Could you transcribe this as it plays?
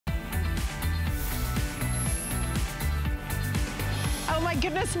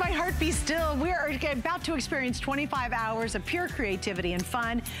goodness, my heart be still. We are about to experience 25 hours of pure creativity and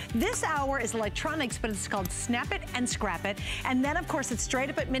fun. This hour is electronics, but it's called Snap It and Scrap It. And then, of course, it's straight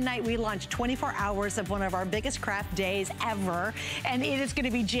up at midnight. We launch 24 hours of one of our biggest craft days ever. And it is going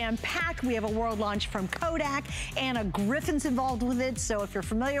to be jam-packed. We have a world launch from Kodak. Anna Griffin's involved with it. So if you're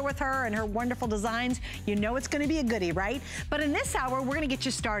familiar with her and her wonderful designs, you know it's going to be a goodie, right? But in this hour, we're going to get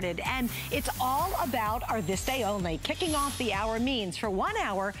you started. And it's all about our this day only. Kicking off the hour means for 1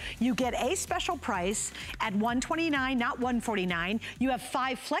 hour, you get a special price at $129, not $149. You have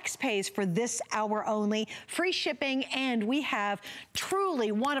 5 flex pays for this hour only, free shipping, and we have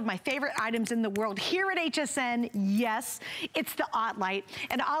truly one of my favorite items in the world here at HSN. Yes, it's the OttLite.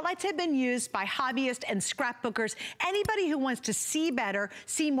 And OttLites have been used by hobbyists and scrapbookers. Anybody who wants to see better,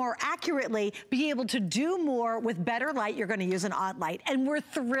 see more accurately, be able to do more with better light, you're gonna use an OttLite. And we're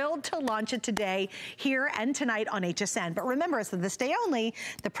thrilled to launch it today, here and tonight on HSN. But remember, it's this day only.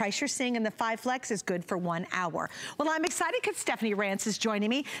 The price you're seeing in the 5 flex is good for 1 hour. Well, I'm excited because Stephanie Rance is joining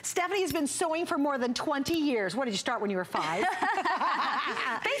me. Stephanie has been sewing for more than 20 years. What, did you start when you were 5?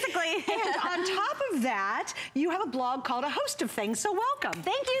 Basically. And on top of that, you have a blog called A Host of Things, so welcome.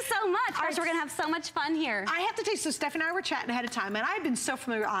 Thank you so much. Gosh, we're gonna have so much fun here. I have to tell you, so Stephanie and I were chatting ahead of time, and I've been so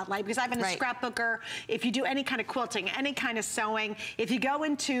familiar with OttLite because I've been a scrapbooker. If you do any kind of quilting, any kind of sewing, if you go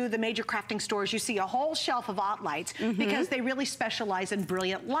into the major crafting stores, you see a whole shelf of OttLites because they really specialize in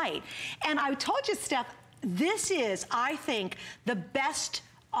brilliant light. And I told you, Steph, this is, I think, the best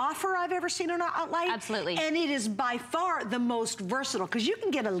offer I've ever seen on OttLite. Absolutely. And it is by far the most versatile because you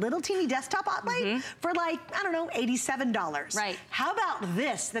can get a little teeny desktop OttLite for like, I don't know, $87. Right. How about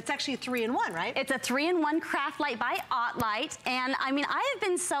this? That's actually a 3-in-1, right? It's a 3-in-1 craft light by OttLite. And I mean, I have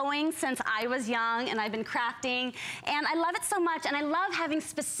been sewing since I was young, and I've been crafting, and I love it so much. And I love having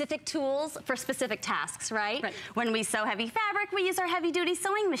specific tools for specific tasks, right? When we sew heavy fabric, we use our heavy duty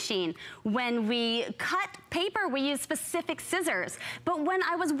sewing machine. When we cut paper, we use specific scissors. But when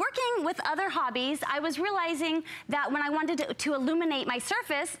I was working with other hobbies, I was realizing that when I wanted to illuminate my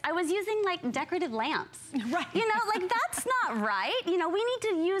surface, I was using like decorative lamps. Right. You know, like that's not right. You know, we need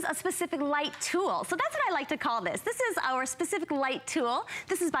to use a specific light tool. So that's what I like to call this. This is our specific light tool.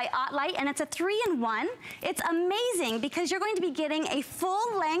 This is by OttLite, and it's a 3-in-1. It's amazing because you're going to be getting a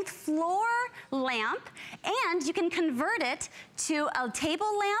full-length floor lamp, and you can convert it to a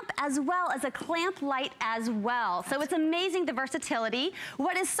table lamp as well as a clamp light as well. So it's amazing, the versatility.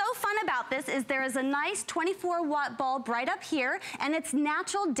 What is so fun about this is there is a nice 24-watt bulb right up here, and it's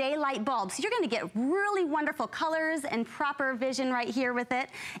natural daylight bulb. So you're gonna get really wonderful colors and proper vision right here with it.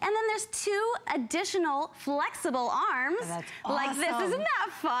 And then there's 2 additional flexible arms. That's awesome. Like this, isn't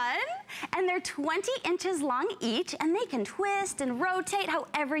that fun? And they're 20 inches long each, and they can twist and rotate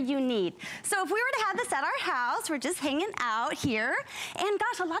however you need. So if we were to have this at our house, we're just hanging out here, and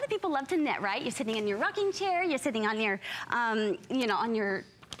gosh, a lot of people love to knit, right? You're sitting in your rocking chair, you're sitting on your, you know, on your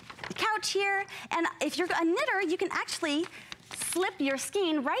couch here, and if you're a knitter, you can actually slip your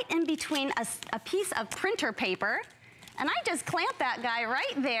skein right in between a piece of printer paper, and I just clamp that guy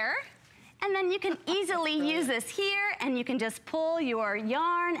right there. And then you can easily use this here, and you can just pull your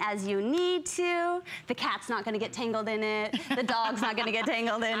yarn as you need to. The cat's not gonna get tangled in it. The dog's not gonna get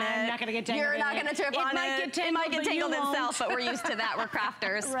tangled in it. I'm not gonna get tangled in it. You're not gonna trip on it. It might get tangled itself, but we're used to that. We're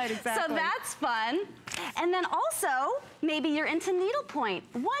crafters. Right, exactly. So that's fun. And then also, maybe you're into needlepoint.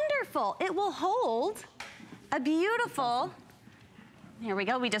 Wonderful. It will hold a beautiful, here we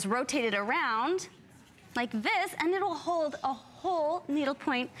go, we just rotate it around like this, and it'll hold a whole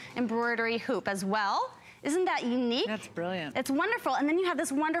needlepoint embroidery hoop as well. Isn't that unique? That's brilliant. It's wonderful. And then you have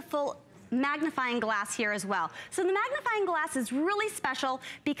this wonderful magnifying glass here as well. So the magnifying glass is really special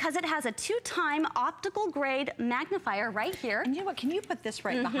because it has a 2-time optical grade magnifier right here. And you know what, can you put this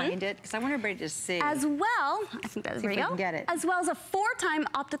right behind it? Because I want everybody to see. As well, I think that's where you go. Get it. As well as a 4-time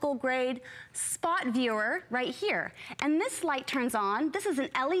optical grade spot viewer right here. And this light turns on. This is an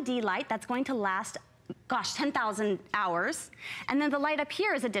LED light that's going to last, gosh, 10,000 hours. And then the light up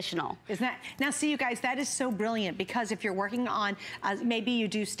here is additional. Isn't that, now see you guys, that is so brilliant because if you're working on, maybe you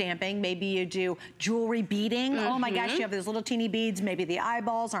do stamping, maybe you do jewelry beading. Oh my gosh, you have those little teeny beads, maybe the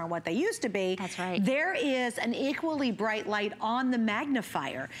eyeballs aren't what they used to be. That's right. There is an equally bright light on the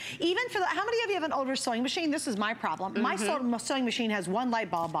magnifier. Even for the, how many of you have an older sewing machine? This is my problem. My sewing machine has 1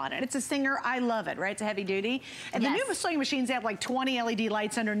 light bulb on it. It's a Singer, I love it, right? It's a heavy duty. And the new sewing machines have like 20 LED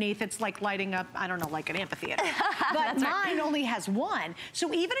lights underneath. It's like lighting up, I don't know, like an amphitheater. But mine only has one.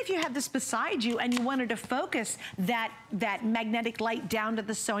 So even if you have this beside you and you wanted to focus that magnetic light down to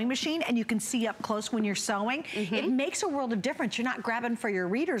the sewing machine and you can see up close when you're sewing, it makes a world of difference. You're not grabbing for your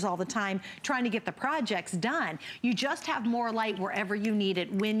readers all the time trying to get the projects done. You just have more light wherever you need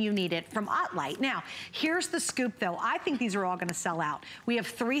it, when you need it from OttLite. Now, here's the scoop though. I think these are all gonna sell out. We have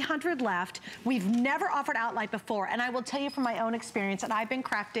 300 left. We've never offered OttLite before, and I will tell you from my own experience, and I've been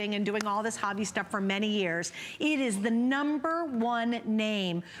crafting and doing all this hobby stuff for many years, it is the #1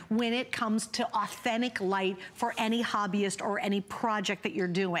 name when it comes to authentic light for any hobbyist or any project that you're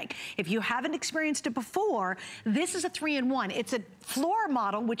doing. If you haven't experienced it before, this is a 3-in-1. It's a floor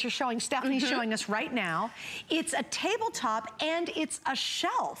model, which you're showing, Stephanie's showing us right now. It's a tabletop and it's a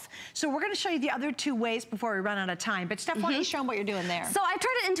shelf. So we're gonna show you the other 2 ways before we run out of time. But Steph, why don't you show them what you're doing there? So I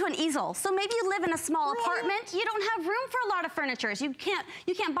turned it into an easel. So maybe you live in a small apartment, you don't have room for a lot of furniture. You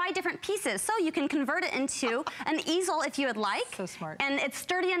can't buy different pieces. So you can convert it into an easel if you would like. So smart. And it's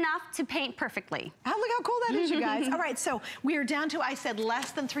sturdy enough to paint perfectly. Oh, look how cool that is, you guys. All right, so we are down to, I said,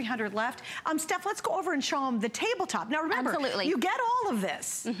 less than 300 left. Steph, let's go over and show them the tabletop. Now remember, you get all of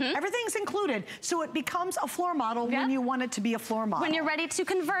this. Everything's included. So it becomes a floor model when you want it to be a floor model. When you're ready to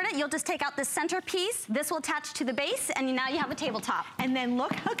convert it, you'll just take out this center piece. This will attach to the base, and now you have a tabletop. And then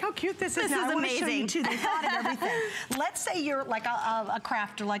look how cute this is. Now, This is amazing. I want to show you too. They thought of everything. Let's say you're like a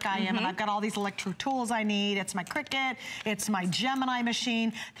crafter like I am, and I've got all these electric tools I need. It's my Cricut, it's my Gemini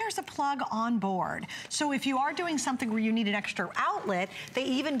machine. There's a plug on board. So if you are doing something where you need an extra outlet, they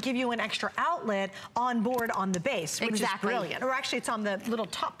even give you an extra outlet on board on the base, which is brilliant. Or actually, it's on the little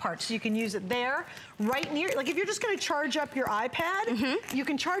top part, so you can use it there, right near. Like if you're just going to charge up your iPad, you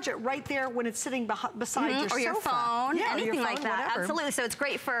can charge it right there when it's sitting beside your sofa. Or your phone, anything your phone, like that. whatever. Absolutely. So it's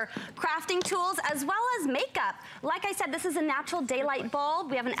great for crafting tools as well as makeup. Like I said, this is a natural daylight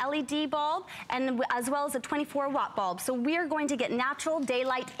bulb. We have an LED bulb, and as well as a 24-watt bulb. So we're going to get natural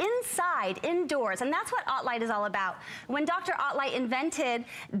daylight inside, indoors, and that's what OttLite is all about. When Dr. OttLite invented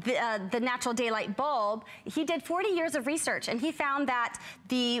the natural daylight bulb, he did 40 years of research, and he found that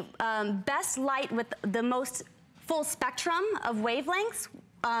the best light with the most full spectrum of wavelengths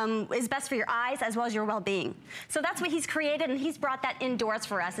is best for your eyes as well as your well-being. So that's what he's created, and he's brought that indoors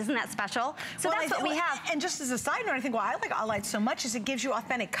for us. Isn't that special? So that's what we have. And just as a side note, I think why I like OttLite so much is it gives you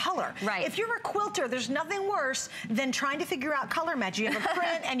authentic color. Right. If you're a quilter, there's nothing worse than trying to figure out color match. You have a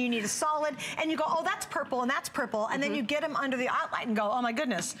print and you need a solid, and you go, oh, that's purple and that's purple, and then you get them under the OttLite and go, oh my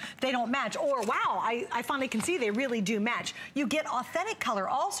goodness, they don't match. Or wow, I finally can see they really do match. You get authentic color.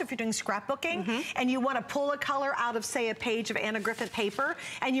 Also, if you're doing scrapbooking and you want to pull a color out of, say, a page of Anna Griffith paper,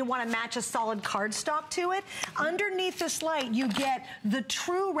 and you want to match a solid cardstock to it, underneath this light you get the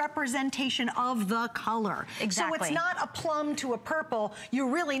true representation of the color. Exactly. So it's not a plum to a purple. You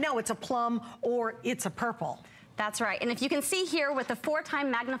really know it's a plum or it's a purple. That's right. And if you can see here with the 4-time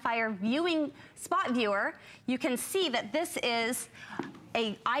magnifier viewing spot viewer, you can see that this is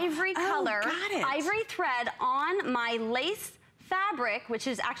a ivory color, ivory thread on my lace fabric, which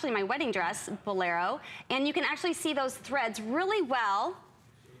is actually my wedding dress, Bolero, and you can actually see those threads really well.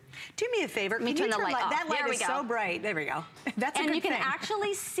 Do me a favor. Let me turn the light off. That light is so bright. There we go. That's a good thing. And you can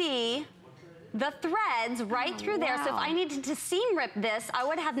actually see the threads right through there. So if I needed to seam rip this, I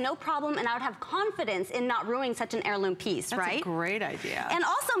would have no problem, and I would have confidence in not ruining such an heirloom piece, right? That's a great idea. And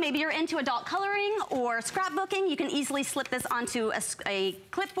also, maybe you're into adult coloring or scrapbooking, you can easily slip this onto a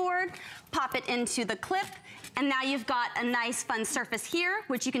clipboard, pop it into the clip, and now you've got a nice fun surface here,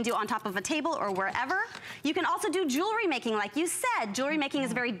 which you can do on top of a table or wherever. You can also do jewelry making, like you said. Jewelry making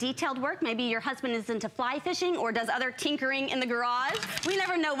is very detailed work. Maybe your husband is into fly fishing or does other tinkering in the garage. We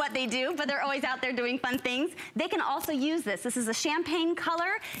never know what they do, but they're always out there doing fun things. They can also use this. This is a champagne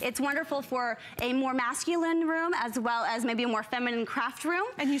color. It's wonderful for a more masculine room as well as maybe a more feminine craft room.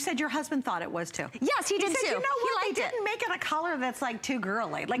 And you said your husband thought it was too. Yes, he did too. You know what? He liked they didn't make it a color that's like too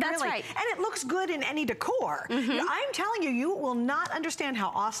girly. Like that's really. right. And it looks good in any decor. I'm telling you, you will not understand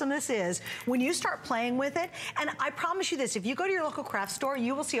how awesome this is when you start playing with it. And I promise you this, if you go to your local craft store,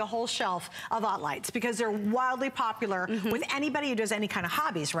 you will see a whole shelf of OttLites because they're wildly popular with anybody who does any kind of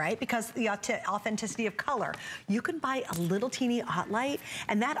hobbies, right? Because the authenticity of color. You can buy a little teeny OttLite,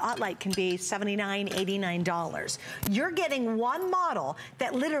 and that OttLite can be $79, $89. You're getting one model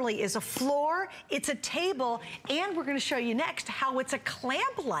that literally is a floor, it's a table, and we're gonna show you next how it's a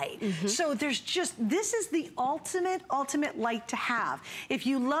clamp light. So there's just, this is the ultimate light to have. If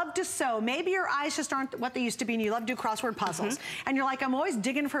you love to sew, maybe your eyes just aren't what they used to be and you love to do crossword puzzles, and you're like, I'm always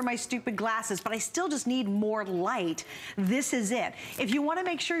digging for my stupid glasses, but I still just need more light. This is it. If you want to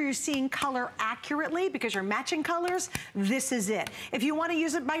make sure you're seeing color accurately because you're matching colors, this is it. If you want to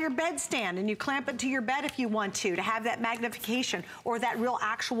use it by your bedstand and you clamp it to your bed if you want to have that magnification or that real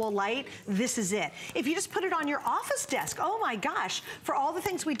actual light, this is it. If you just put it on your office desk, oh my gosh, for all the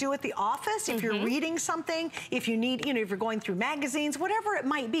things we do at the office, if you're reading something, if you need, if you're going through magazines, whatever it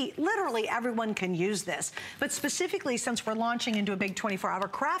might be, literally everyone can use this. But specifically, since we're launching into a big 24-hour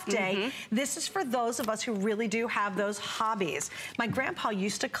craft day, this is for those of us who really do have those hobbies. My grandpa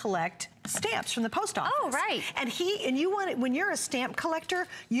used to collect stamps from the post office. Oh, right. And you want it, when you're a stamp collector,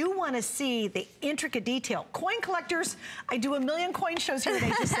 you want to see the intricate detail. Coin collectors, I do a million coin shows here at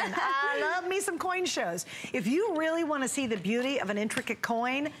HSN. I love me some coin shows. If you really want to see the beauty of an intricate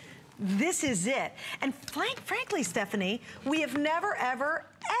coin, this is it. And frankly, Stephanie, we have never,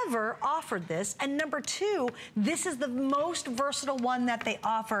 ever offered this. And number two, this is the most versatile one that they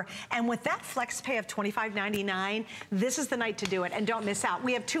offer. And with that flex pay of $25.99, this is the night to do it. And don't miss out.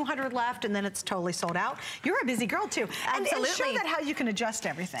 We have 200 left and then it's totally sold out. You're a busy girl too. Absolutely. And show that how you can adjust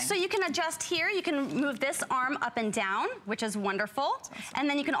everything. So you can adjust here. You can move this arm up and down, which is wonderful. Awesome. And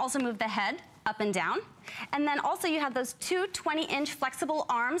then you can also move the head up and down. And then also you have those two 20-inch flexible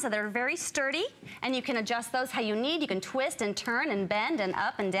arms that are very sturdy, and you can adjust those how you need. You can twist and turn and bend and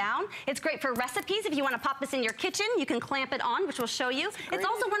up and down. It's great for recipes. If you want to pop this in your kitchen, you can clamp it on, which we'll show you. It's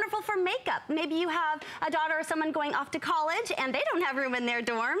also wonderful for makeup. Maybe you have a daughter or someone going off to college and they don't have room in their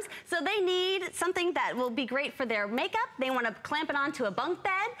dorms, so they need something that will be great for their makeup. They want to clamp it onto a bunk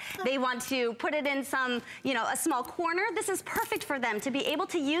bed. They want to put it in some, a small corner. This is perfect for them to be able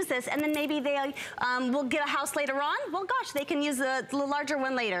to use this, and then maybe they will get a house later on. Well, gosh, they can use the larger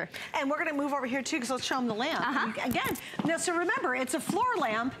one later. And we're going to move over here too, because let's show them the lamp. Again, now so remember, it's a floor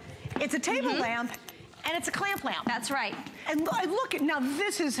lamp, it's a table lamp, and it's a clamp lamp. That's right. And look at, now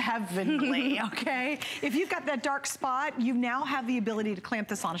this is heavenly, okay? If you've got that dark spot, you now have the ability to clamp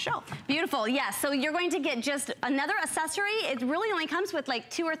this on a shelf. Beautiful, yes. So you're going to get just another accessory. It really only comes with like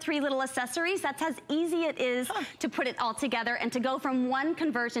 2 or 3 little accessories. That's how easy it is to put it all together and to go from one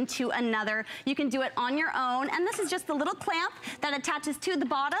conversion to another. You can do it on your own. And this is just the little clamp that attaches to the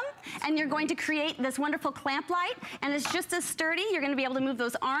bottom. And you're going to create this wonderful clamp light. And it's just as sturdy. You're going to be able to move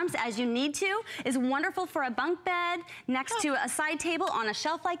those arms as you need to. It's wonderful for a bunk bed, next to a side table, on a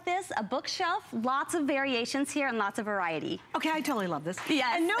shelf like this, a bookshelf. Lots of variations here and lots of variety. Okay, I totally love this.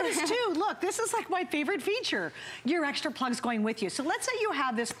 Yes. And notice too, look, this is like my favorite feature. Your extra plug's going with you. So let's say you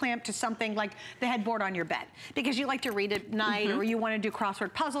have this clamped to something like the headboard on your bed, because you like to read at night, or you want to do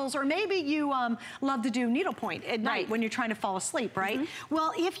crossword puzzles, or maybe you love to do needlepoint at night when you're trying to fall asleep, right?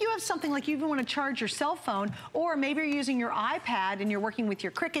 Well, if you have something like you even want to charge your cell phone, or maybe you're using your iPad and you're working with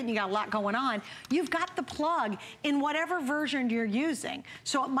your Cricut and you got a lot going on, you've got the plug in whatever version you're using.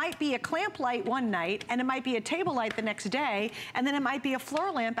 So it might be a clamp light one night, and it might be a table light the next day, and then it might be a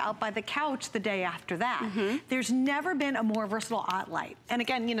floor lamp out by the couch the day after that. There's never been a more versatile OTT light. And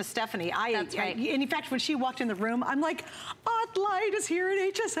again, Stephanie, and in fact, when she walked in the room, I'm like, OTT light is here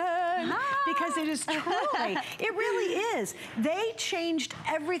at HSN. Because it is truly, it really is. They changed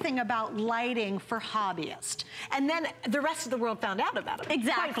everything about lighting for hobbyists. And then the rest of the world found out about it.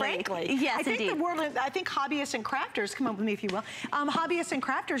 Exactly. Quite frankly. Yes, I think hobbyists and crafters, come up with me if you will, hobbyists and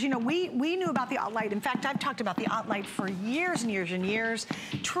crafters, we knew about the OTT light. In fact, I've talked about the OTT light for years and years and years.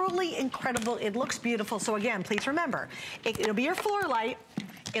 Truly incredible. It looks beautiful. So again, please remember, it'll be your floor light,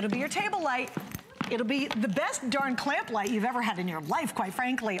 it'll be your table light, it'll be the best darn clamp light you've ever had in your life, quite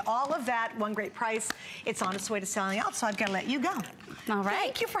frankly. All of that, one great price. It's on its way to selling out, so I've got to let you go. All right.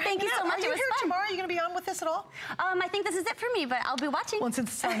 Thank you for hanging out. So much. Are you here tomorrow? Are you going to be on with this at all? I think this is it for me, but I'll be watching. Well, since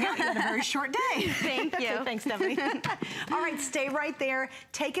it's selling out, you have a very short day. Thank you. Okay, thanks, Stephanie. All right, stay right there.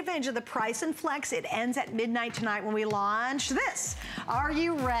 Take advantage of the price and flex. It ends at midnight tonight when we launch this. Are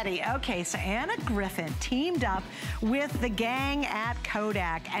you ready? Okay, so Anna Griffin teamed up with the gang at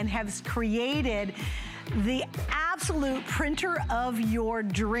Kodak and has created the absolute printer of your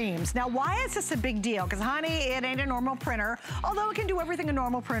dreams. Now, why is this a big deal? Because, honey, it ain't a normal printer, although it can do everything a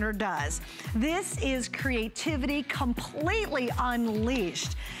normal printer does. This is creativity completely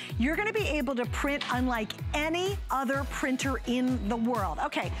unleashed. You're gonna be able to print unlike any other printer in the world.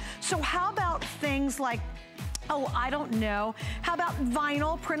 Okay, so how about things like, oh, I don't know. How about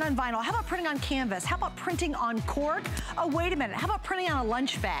vinyl, print on vinyl? How about printing on canvas? How about printing on cork? Oh, wait a minute, how about printing on a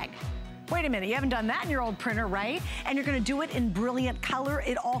lunch bag? Wait a minute, you haven't done that in your old printer, right? And you're gonna do it in brilliant color.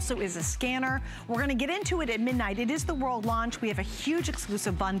 It also is a scanner. We're gonna get into it at midnight. It is the world launch. We have a huge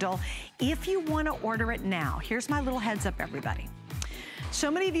exclusive bundle. If you wanna order it now, here's my little heads up, everybody.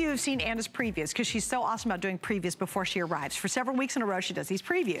 So many of you have seen Anna's previews because she's so awesome about doing previews before she arrives. For several weeks in a row, she does these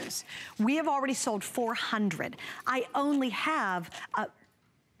previews. We have already sold 400. I only have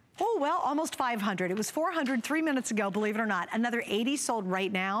oh, well, almost 500. It was 400 3 minutes ago, believe it or not. Another 80 sold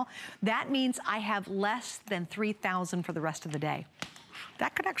right now. That means I have less than 3,000 for the rest of the day.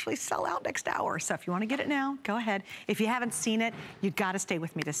 That could actually sell out next hour. So if you want to get it now, go ahead. If you haven't seen it, you got to stay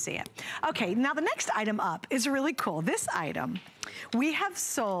with me to see it. Okay, now the next item up is really cool. This item, we have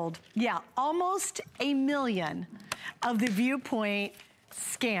sold, almost 1 million of the Viewpoint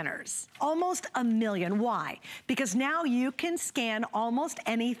scanners. Almost 1 million. Why? Because now you can scan almost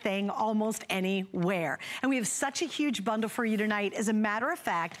anything, almost anywhere. And we have such a huge bundle for you tonight. As a matter of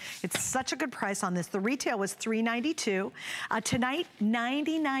fact, it's such a good price on this. The retail was $392. Tonight,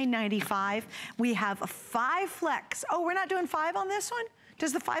 $99.95. We have a 5 flex. Oh, we're not doing 5 on this one?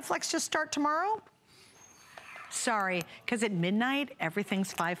 Does the 5 flex just start tomorrow? Sorry, because at midnight,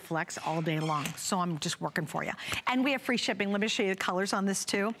 everything's 5 flex all day long. So I'm just working for you. And we have free shipping. Let me show you the colors on this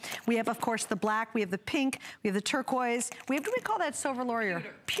too. We have, of course, the black, we have the pink, we have the turquoise. We have, what do we call that silver, Lori?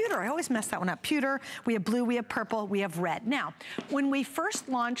 Pewter. I always mess that one up. Pewter, we have blue, we have purple, we have red. Now, when we first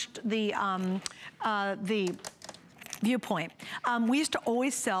launched the Viewpoint, we used to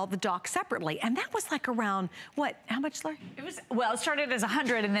always sell the dock separately, and that was like around what? How much, Larry? It was, well, it started as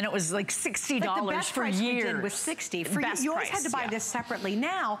 $100, and then it was like $60 like the best for price years. We did was $60. You always had to buy this separately.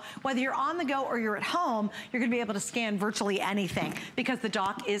 Now, whether you're on the go or you're at home, you're going to be able to scan virtually anything because the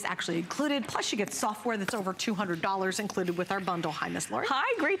dock is actually included. Plus, you get software that's over $200 included with our bundle. Hi, Miss Lori.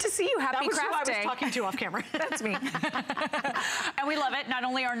 Hi, great to see you. Happy craft day. I was talking to off camera. That's me. And we love it. Not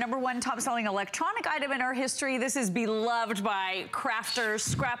only our #1 top-selling electronic item in our history, this is beloved by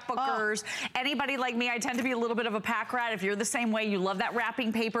crafters, scrapbookers, anybody like me. I tend to be a little bit of a pack rat. If you're the same way, you love that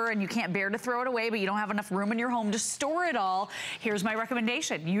wrapping paper and you can't bear to throw it away, but you don't have enough room in your home to store it all. Here's my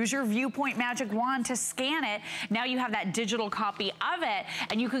recommendation. Use your Viewpoint Magic Wand to scan it. Now you have that digital copy of it,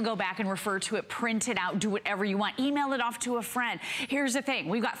 and you can go back and refer to it, print it out, do whatever you want, email it off to a friend. Here's the thing.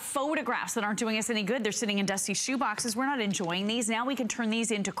 We've got photographs that aren't doing us any good. They're sitting in dusty shoe boxes. We're not enjoying these. Now we can turn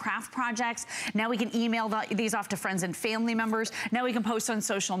these into craft projects. Now we can email these off to friends and family members. Now we can post on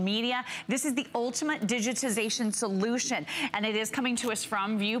social media. This is the ultimate digitization solution, and it is coming to us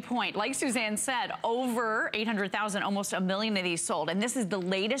from Viewpoint. Like Suzanne said, over 800,000, almost 1 million of these sold, and this is the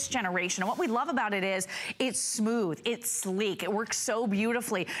latest generation. And what we love about it is it's smooth, it's sleek, it works so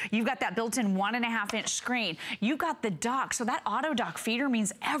beautifully. You've got that built-in 1.5-inch screen. You've got the dock, so that auto dock feeder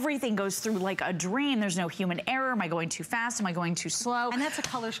means everything goes through like a dream. There's no human error. Am I going too fast? Am I going too slow? And that's a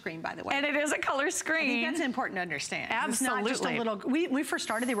color screen, by the way. And it is a color screen. I think that's important to understand. Absolutely. It's not just a little, when we first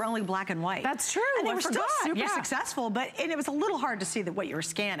started, they were only black and white. That's true. And they were still super successful, and it was a little hard to see what you were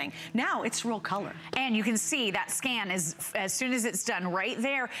scanning. Now it's real color. And you can see that scan is, as soon as it's done, right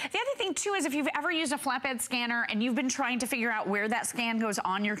there. The other thing too is if you've ever used a flatbed scanner and you've been trying to figure out where that scan goes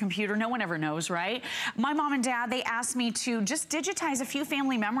on your computer, no one ever knows, right? My mom and dad, they asked me to just digitize a few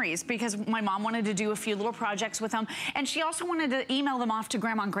family memories because my mom wanted to do a few little projects with them, and she also wanted to email them off to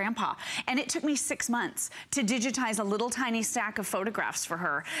grandma and grandpa. And it took me 6 months to digitize a little tiny stack of photographs for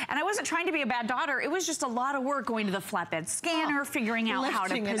her. And I wasn't trying to be a bad daughter. It was just a lot of work going to the flatbed scanner, figuring out how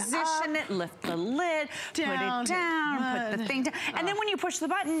to position it, lift the lid, put it down, put the thing down. And then when you push the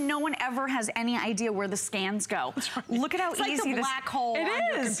button, no one ever has any idea where the scans go. Look at how easy it's like the black hole on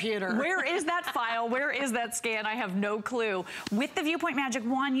your computer. Where is that file? Where is that scan? I have no clue. With the Viewpoint Magic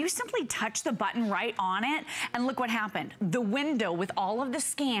Wand, you simply touch the button right on it, and look what happened. The window with all of the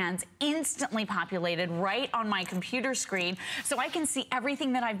scans instantly populated right on my computer screen, so I can see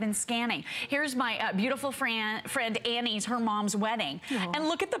everything that I've been scanning. Here's my beautiful friend Annie's, her mom's wedding. Aww. And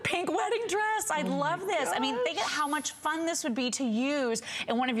look at the pink wedding dress. I love this. I mean, think of how much fun this would be to use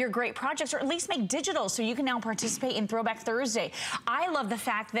in one of your great projects, or at least make digital so you can now participate in Throwback Thursday. I love the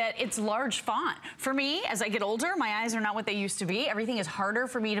fact that it's large font. For me, as I get older, my eyes are not what they used to be. Everything is harder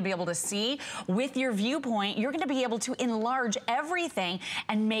for me to be able to see. With your Viewpoint, you're going to be able to enlarge everything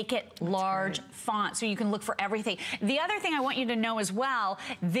and make it large font, so you can look for everything everything. The other thing I want you to know as well,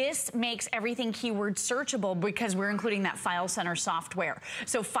 this makes everything keyword searchable because we're including that File Center software.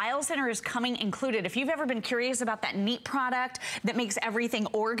 So File Center is coming included. If you've ever been curious about that neat product that makes everything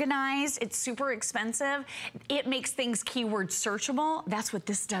organized, it's super expensive, it makes things keyword searchable. That's what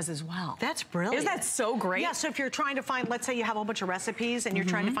this does as well. That's brilliant. Isn't that so great? Yeah, so if you're trying to find, let's say you have a whole bunch of recipes and you're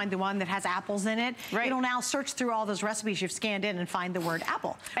trying to find the one that has apples in it, it'll now search through all those recipes you've scanned in and find the word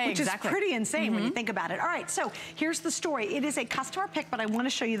apple, which is pretty insane when you think about it. All right, so here's the story. It is a customer pick, but I want to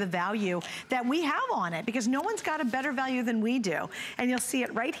show you the value that we have on it because no one's got a better value than we do. And you'll see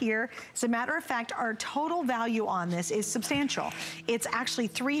it right here. As a matter of fact, our total value on this is substantial. It's actually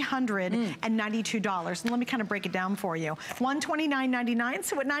 $392. And let me kind of break it down for you. $129.99,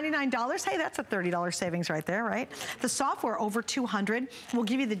 so at $99, hey, that's a $30 savings right there, right? The software over $200. We'll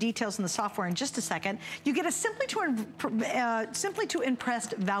give you the details in the software in just a second. You get a Simply to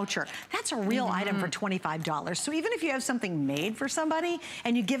Impressed voucher. That's a real item for $25. So even if you have something made for somebody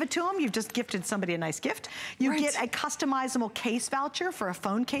and you give it to them, you've just gifted somebody a nice gift. You get a customizable case voucher for a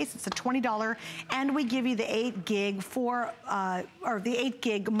phone case. It's a $20, and we give you the 8 gig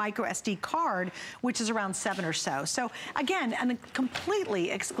micro SD card, which is around $7 or so. So again, a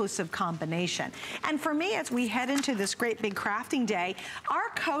completely exclusive combination. And for me, as we head into this great big crafting day, our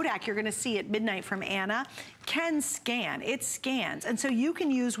Kodak you're going to see at midnight from Anna can scan. It scans. And so you can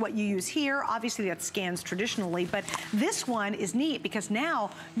use what you use here. Obviously that scans traditionally, but this one is neat because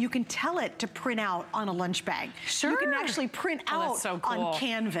now you can tell it to print out on a lunch bag. Sure. You can actually print out on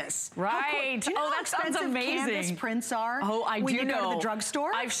canvas. Right. Do you know how expensive canvas prints are? Oh, I do know. When you go to the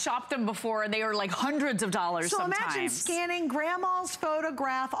drugstore? I've shopped them before and they are like hundreds of dollars sometimes. So imagine scanning grandma's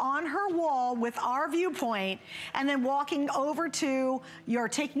photograph on her wall with our viewpoint and then walking over to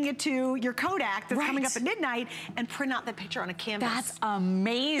taking it to your Kodak that's coming up at midnight and print out the picture on a canvas. That's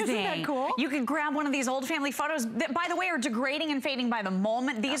amazing. Isn't that cool? You can grab one of these old family photos that, by the way, are degrading and fading by the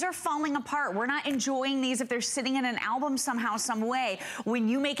moment. These are falling apart. We're not enjoying these if they're sitting in an album somehow, some way. When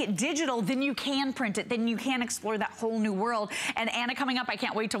you make it digital, then you can print it. Then you can explore that whole new world. And Anna coming up, I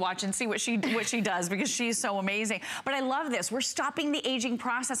can't wait to watch and see what she does because she's so amazing. But I love this. We're stopping the aging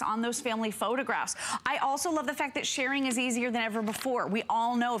process on those family photographs. I also love the fact that sharing is easier than ever before. We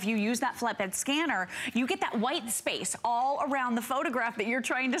all know if you use that flatbed scanner, you get that white space all around the photograph that you're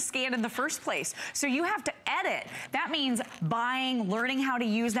trying to scan in the first place. So you have to edit. That means learning how to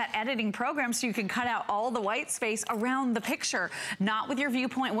use that editing program so you can cut out all the white space around the picture, not with your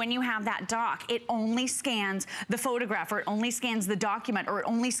viewpoint when you have that dock. It only scans the photograph, or it only scans the document, or it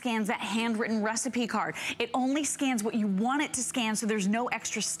only scans that handwritten recipe card. It only scans what you want it to scan, so there's no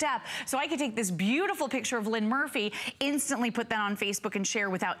extra step. So I could take this beautiful picture of Lynn Murphy, instantly put that on Facebook and share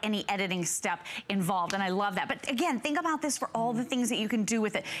without any editing step involved, and I love that. But again, think about this for all the things that you can do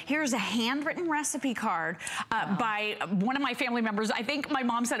with it. Here's a handwritten recipe card by one of my family members. I think my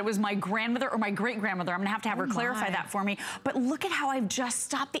mom said it was my grandmother or my great-grandmother. I'm gonna have to have her clarify that for me. But look at how I've just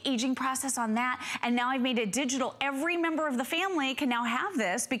stopped the aging process on that, and now I've made it digital. Every member of the family can now have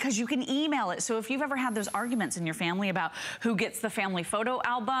this because you can email it. So if you've ever had those arguments in your family about who gets the family photo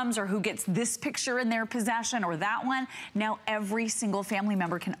albums or who gets this picture in their possession or that one, now every single family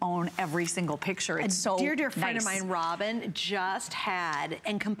member can own every single picture. It's so dear friend of mine, Robin, just had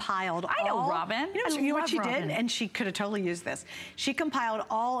and compiled Robin. You know what she did? And she could have totally used this. She compiled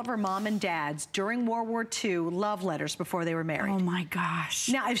all of her mom and dad's during World War II love letters before they were married. Oh my gosh.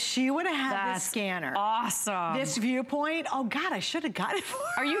 Now, if she would have had this scanner. Awesome. This viewpoint, oh God, I should have got it for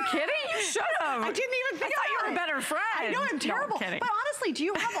her. Are you kidding? You should have. I didn't even think I thought you were a better friend. I know, I'm terrible. No, I'm but honestly, do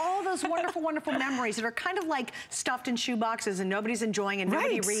you have all those wonderful, wonderful memories that are kind of like stuffed in shoe boxes and nobody's enjoying and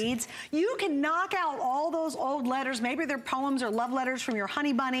nobody reads? You can knock out all those old letters. Maybe they're poems or love letters from your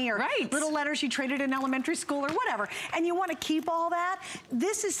honey bunny or little letters you traded in elementary school or whatever. And you want to keep all that.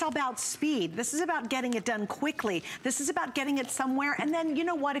 This is about speed. This is about getting it done quickly. This is about getting it somewhere. And then, you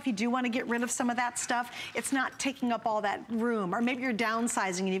know what, if you do want to get rid of some of that stuff, it's not taking up all that room. Or maybe you're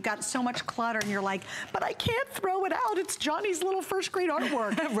downsizing and you've got so much clutter and you're like, but I can't throw it out. It's Johnny's little first grade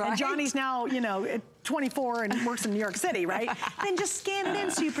artwork. And Johnny's now, you know, 24 and works in New York City, right? Then just scan it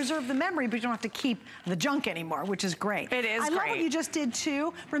in so you preserve the memory, but you don't have to keep the junk anymore, which is great. It is great. I love what you just did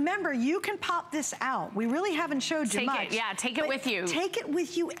too. Remember, you can pop this out. We really haven't showed you much. Take it with you. Take it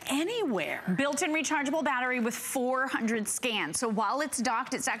with you anywhere. Built-in rechargeable battery with 400 scans. So while it's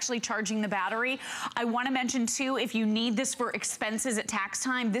docked, it's actually charging the battery. I want to mention too, if you need this for expenses at tax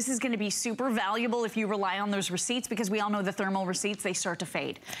time, this is going to be super valuable if you rely on those receipts, because we all know the thermal receipts, they start to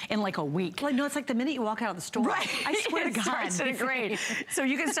fade in like a week. Like, no, it's like the mini minute you walk out of the store. Right. I swear to God. Great. So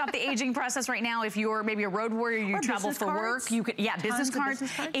you can stop the aging process right now. If you're maybe a road warrior, you travel for work. You could, business cards.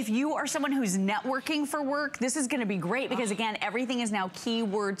 If you are someone who's networking for work, this is gonna be great because again, everything is now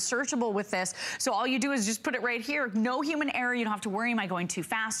keyword searchable with this. So all you do is just put it right here. No human error. You don't have to worry, am I going too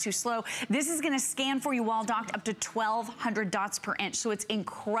fast, too slow? This is gonna scan for you while docked up to 1,200 dots per inch. So it's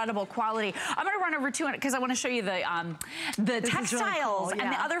incredible quality. I'm gonna run over to it because I wanna show you the textiles really cool,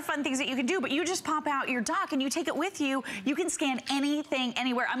 and the other fun things that you can do, but you just pop out your dock and you take it with you. You can scan anything,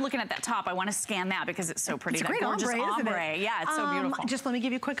 anywhere. I'm looking at that top. I wanna scan that because it's so pretty. It's a great ombre, isn't it? Yeah, it's so beautiful. Just let me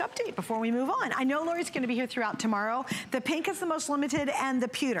give you a quick update before we move on. I know Lori's gonna be here throughout tomorrow. The pink is the most limited and the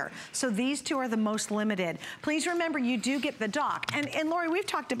pewter. So these two are the most limited. Please remember you do get the dock. And Lori, we've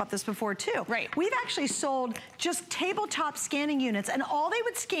talked about this before too. Right. We've actually sold just tabletop scanning units and all they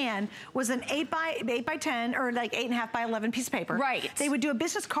would scan was an 8 by 10 or like 8.5 by 11 piece of paper. Right. They would do a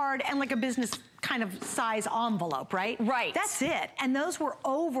business card and like a business kind of size envelope, right? Right. That's it. And those were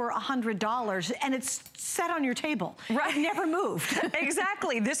over $100 and it's set on your table. Right. It never moved.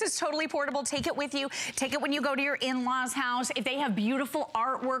 Exactly. This is totally portable. Take it with you. Take it when you go to your in-laws' house. If they have beautiful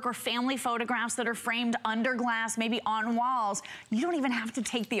artwork or family photographs that are framed under glass, maybe on walls, you don't even have to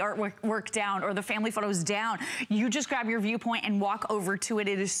take the artwork down or the family photos down. You just grab your viewpoint and walk over to it.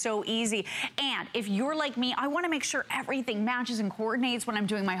 It is so easy. And if you're like me, I want to make sure everything matches and coordinates when I'm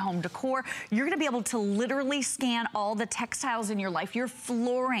doing my home decor. You're going to be able to literally scan all the textiles in your life, your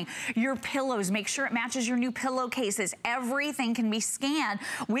flooring, your pillows, make sure it matches your new pillowcases. Everything can be scanned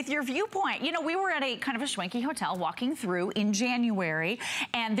with your viewpoint. You know, we were at a kind of a schwanky hotel walking through in January,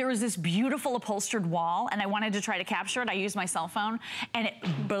 and there was this beautiful upholstered wall, and I wanted to try to capture it. I used my cell phone, and it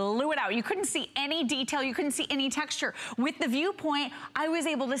blew it out. You couldn't see any detail. You couldn't see any texture. With the viewpoint, I was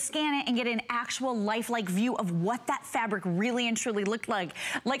able to scan it and get an actual lifelike view of what that fabric really and truly looked like.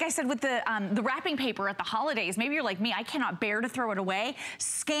 Like I said, with the wrapping paper at the holidays, maybe you're like me, I cannot bear to throw it away.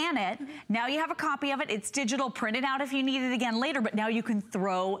 Scan it. Now you have a copy of it. It's digital. Print it out if you need it again later, but now you can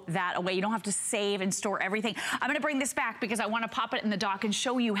throw that away. You don't have to save and store everything. I'm going to bring this back because I want to pop it in the dock and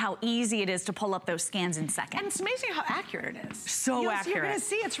show you how easy it is to pull up those scans in seconds. And it's amazing how accurate it is. So accurate. You're going to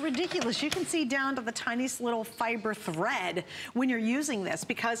see it's ridiculous. You can see down to the tiniest little fiber thread when you're using this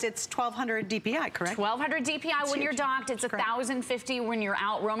because it's 1200 DPI, correct? 1200 DPI when you're docked. It's 1050 when you're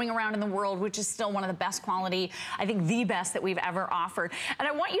out roaming around in the world, which is still one of the best quality, I think the best that we've ever offered. And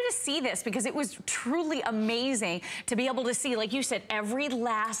I want you to see this because it was truly amazing to be able to see, like you said, every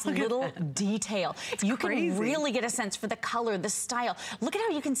last little detail. You can really get a sense for the color, the style. Look at how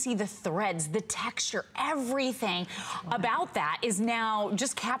you can see the threads, the texture, everything about that is now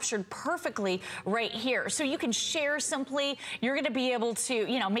just captured perfectly right here. So you can share simply. You're going to be able to,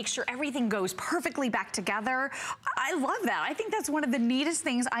 you know, make sure everything goes perfectly back together. I love that. I think that's one of the neatest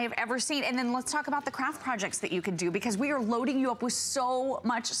things I have ever seen. And then let's talk about the craft projects that you can do because we are loading you up with so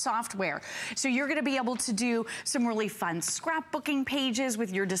much software. So you're going to be able to do some really fun scrapbooking pages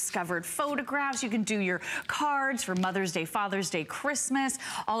with your discovered photographs. You can do your cards for Mother's Day, Father's Day, Christmas,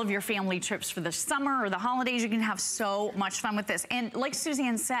 all of your family trips for the summer or the holidays. You can have so much fun with this. And like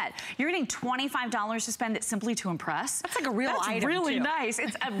Suzanne said, you're getting $25 to spend it simply to impress. That's like a real item. That's really nice.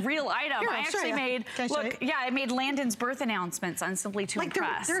 It's a real item. Here, I actually made, look, I made Landon's birth announcements on Simply to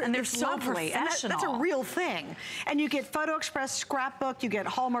Impress. And they're so lovely. professional. That's a real thing. And you get Photo Express Scrapbook, you get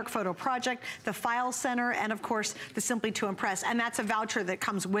Hallmark Photo Project, the File Center, and of course, the Simply to Impress. And that's a voucher that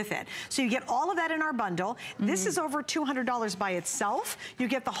comes with it. So you get all of that in our bundle. This is over $200 by itself. You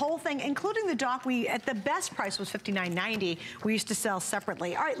get the whole thing, including the dock. We, at the best price was $59.90. We used to sell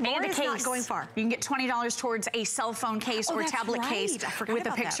separately. All right, Lori's not going far. You can get $20 towards a cell phone case or tablet case with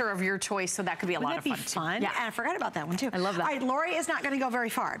a picture of your choice. So that could be a lot of fun. Yeah, and I forgot about that one too. I love that. All right, Lori is not going to go very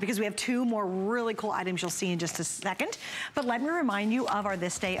far because we have two more really cool items you'll see in just a second. But let me remind you of our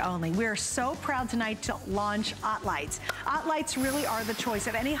This Day Only. We're so proud tonight to launch OttLights. OttLights really are the choice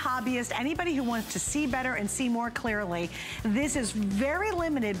of any hobbyist, anybody who wants to see better and see more clearly. This is very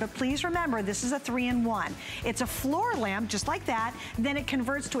limited, but please remember, this is a 3-in-1. It's a floor lamp, just like that. Then it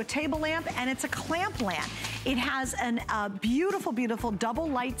converts to a table lamp, and it's a clamp lamp. It has a beautiful, beautiful double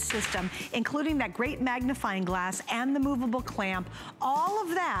light system, including that great magnifying glass and the movable clamp. All of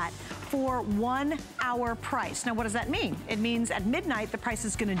that for 1 hour price. Now, what does that mean? It means at midnight, the price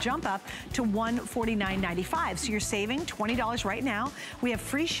is going to jump up to $149.95. So you're saving $20 right now. We have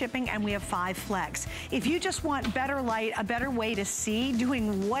free shipping and we have 5 flex. If you just want better light, a better way to see,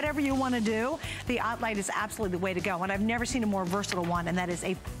 doing whatever you want to do, the OttLight is absolutely the way to go. And I've never seen a more versatile one, and that is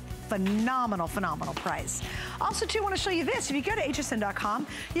a phenomenal, phenomenal price. Also, too, want to show you this. If you go to hsn.com,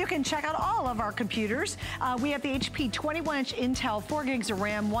 you can check out all of our computers. We have the HP 21-inch Intel, 4 gigs of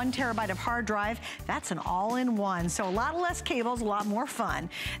RAM, 1 terabyte of hard drive. That's an all-in-one. So a lot less cables, a lot more fun.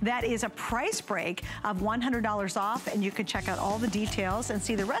 That is a price break of $100 off, and you can check out all the details and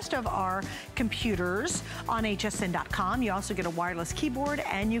see the rest of our computers on hsn.com. You also get a wireless keyboard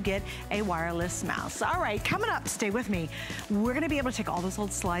and you get a wireless mouse. All right, coming up, stay with me. We're gonna be able to take all those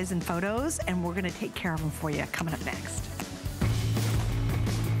old slides and photos, and we're gonna take care of them for you coming up next.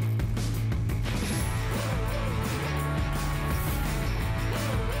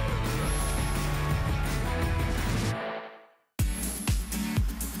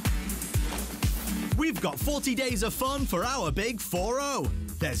 We've got 40 days of fun for our big 4-0.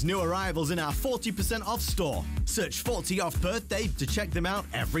 There's new arrivals in our 40% off store. Search 40 off birthday to check them out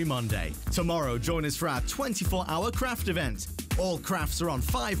every Monday. Tomorrow, join us for our 24-hour craft event. All crafts are on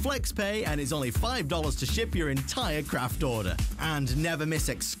 5 flex pay and it's only $5 to ship your entire craft order. And never miss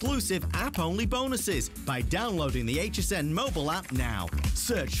exclusive app-only bonuses by downloading the HSN mobile app now.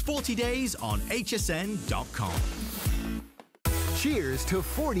 Search 40 days on hsn.com. Cheers to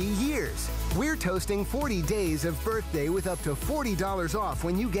 40 years. We're toasting 40 days of birthday with up to $40 off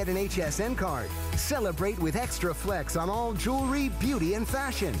when you get an HSN card. Celebrate with extra flex on all jewelry, beauty, and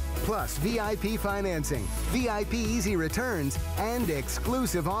fashion. Plus VIP financing, VIP easy returns, and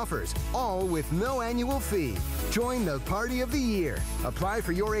exclusive offers, all with no annual fee. Join the party of the year. Apply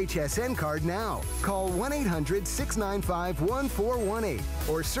for your HSN card now. Call 1-800-695-1418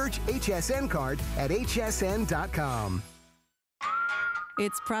 or search HSN card at hsn.com.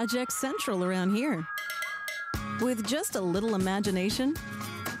 It's Project Central around here. With just a little imagination,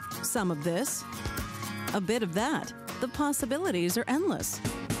 some of this, a bit of that, the possibilities are endless.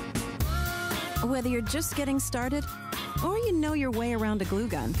 Whether you're just getting started or you know your way around a glue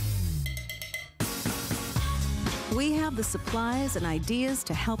gun, we have the supplies and ideas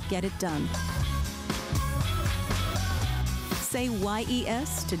to help get it done. Say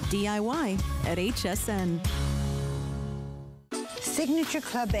YES to DIY at HSN. Signature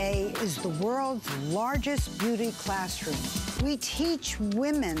Club A is the world's largest beauty classroom. We teach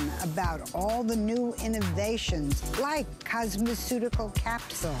women about all the new innovations like cosmeceutical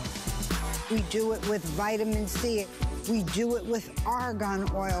capsule. We do it with vitamin C. We do it with argan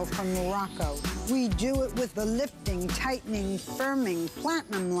oil from Morocco. We do it with the lifting, tightening, firming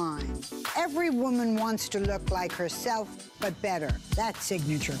platinum line. Every woman wants to look like herself, but better. That's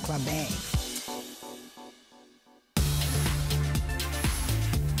Signature Club A.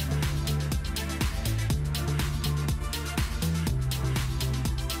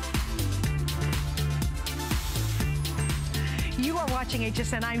 You are watching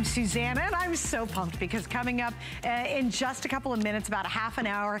HSN. I'm Susanna, and I'm so pumped because coming up in just a couple of minutes, about a half an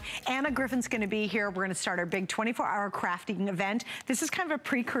hour, Anna Griffin's going to be here. We're going to start our big 24-hour crafting event. This is kind of a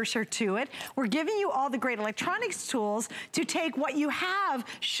precursor to it. We're giving you all the great electronics tools to take what you have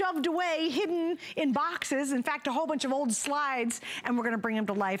shoved away, hidden in boxes, in fact, a whole bunch of old slides, and we're going to bring them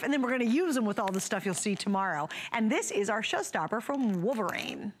to life, and then we're going to use them with all the stuff you'll see tomorrow. And this is our showstopper from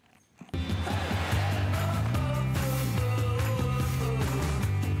Wolverine.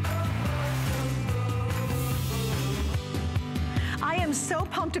 I am so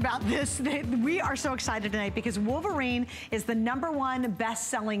pumped about this. We are so excited tonight because Wolverine is the #1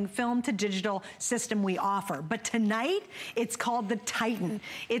 best-selling film-to-digital system we offer. But tonight, it's called the Titan.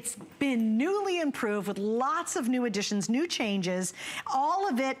 It's been newly improved with lots of new additions, new changes. All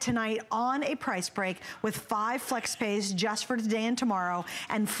of it tonight on a price break with 5 flex pays just for today and tomorrow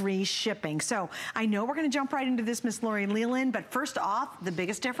and free shipping. So I know we're going to jump right into this, Miss Lori Leland, but first off, the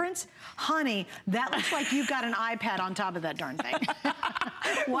biggest difference? Honey, that looks like you've got an iPad on top of that darn thing.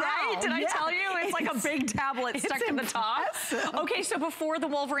 Wow. Right? Did I tell you? It's like a big tablet stuck to the top. Okay, so before the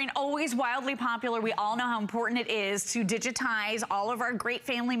Wolverine, always wildly popular. We all know how important it is to digitize all of our great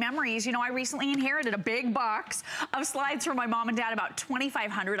family memories. You know, I recently inherited a big box of slides from my mom and dad, about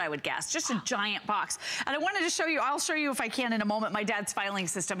 2,500, I would guess. Just a giant box. And I wanted to show you, I'll show you if I can in a moment, my dad's filing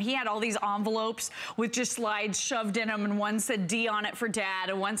system. He had all these envelopes with just slides shoved in them, and one said D on it for dad,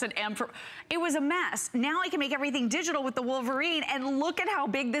 and one said M for... It was a mess. Now I can make everything digital with the Wolverine, and look at how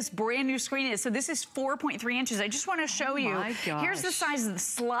big this brand new screen is. So this is 4.3 inches. I just want to show you. My gosh. Here's the size of the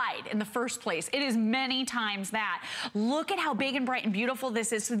slide in the first place. It is many times that. Look at how big and bright and beautiful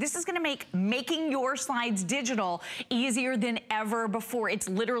this is. So this is going to make making your slides digital easier than ever before. It's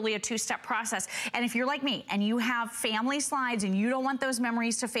literally a 2-step process. And if you're like me and you have family slides and you don't want those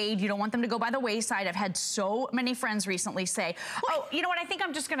memories to fade, you don't want them to go by the wayside. I've had so many friends recently say, oh, you know what? I think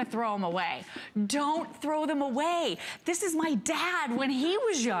I'm just going to throw them away. Don't throw them away. This is my dad. dad when he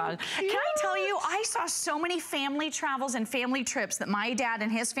was young. Can I tell you, I saw so many family travels and family trips that my dad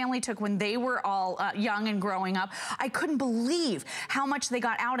and his family took when they were all young and growing up. I couldn't believe how much they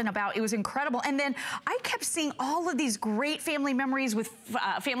got out and about. It was incredible. And then I kept seeing all of these great family memories with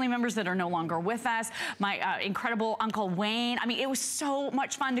family members that are no longer with us. My incredible Uncle Wayne. I mean, it was so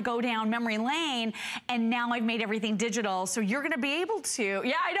much fun to go down memory lane, and now I've made everything digital. So you're gonna be able to,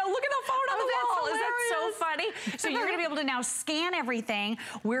 yeah, I know, look at the phone on the wall. Is that so funny? So you're gonna be able to now scan everything.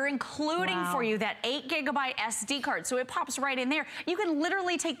 We're including for you that 8GB SD card. So it pops right in there. You can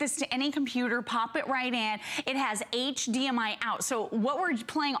literally take this to any computer, pop it right in. It has HDMI out. So what we're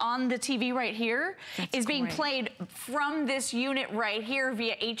playing on the TV right here is being played from this unit right here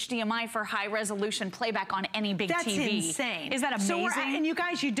via HDMI for high resolution playback on any big TV. That's insane. Is that amazing? So and you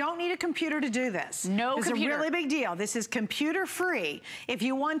guys, you don't need a computer to do this. No computer. It's a really big deal. This is computer free. If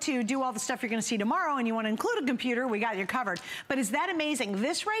you want to do all the stuff you're going to see tomorrow and you want to include a computer, we got you covered. But is that amazing?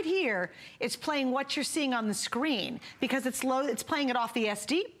 This right here is playing what you're seeing on the screen because it's playing it off the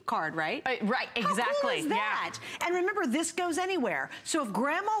SD card, right? Right, exactly. How cool is that? Yeah. And remember, this goes anywhere. So if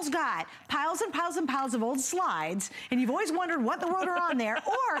grandma's got piles and piles and piles of old slides, and you've always wondered what in the world are on there,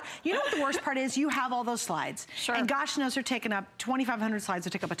 or you know what the worst part is? You have all those slides. Sure. And gosh knows they're taking up 2,500 slides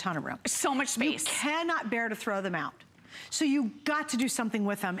that take up a ton of room. So much space. You cannot bear to throw them out. So you got to do something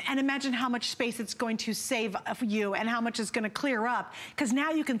with them, and imagine how much space it's going to save for you and how much it's going to clear up, because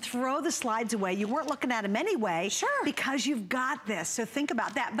now you can throw the slides away. You weren't looking at them anyway. Sure. Because you've got this, so think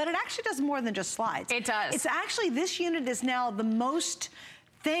about that. But it actually does more than just slides. It does. It's actually, this unit is now the most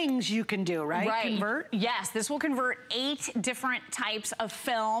things you can do, right? Right. Convert? Yes, this will convert 8 different types of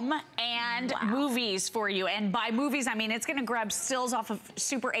film and movies for you. And by movies, I mean, it's gonna grab stills off of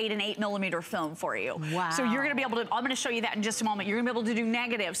Super 8 and 8mm film for you. Wow. So you're gonna be able to, I'm gonna show you that in just a moment. You're gonna be able to do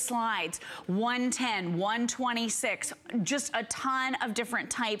negative, slides, 110, 126, just a ton of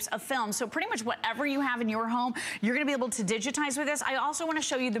different types of film. So pretty much whatever you have in your home, you're gonna be able to digitize with this. I also wanna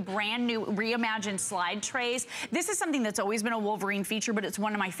show you the brand new reimagined slide trays. This is something that's always been a Wolverine feature, but it's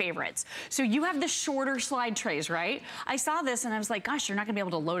one of my favorites. So you have the shorter slide trays, right? I saw this and I was like, gosh, you're not gonna be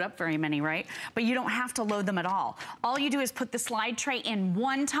able to load up very many, right? But you don't have to load them at all. All you do is put the slide tray in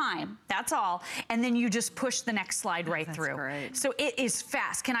one time, that's all, and then you just push the next slide right through. Great. So it is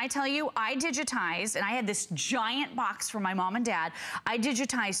fast. Can I tell you, I digitized, and I had this giant box for my mom and dad. I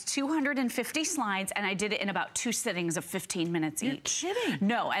digitized 250 slides, and I did it in about 2 sittings of 15 minutes each. You're kidding.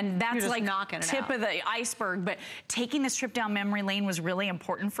 No, and that's like tip of the iceberg, but taking this trip down memory lane was really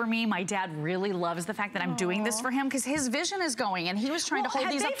important for me. My dad really loves the fact that I'm doing this for him because his vision is going, and he was trying to hold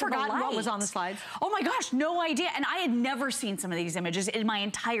these up to the light. What was on the slides? Oh my gosh, no idea. And I had never seen some of these images in my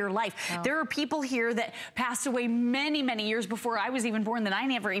entire life. There are people here that passed away many, many years before I was even born that I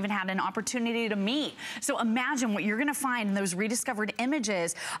never even had an opportunity to meet. So imagine what you're gonna find in those rediscovered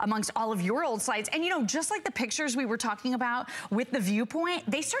images amongst all of your old slides. And you know, just like the pictures we were talking about with the viewpoint,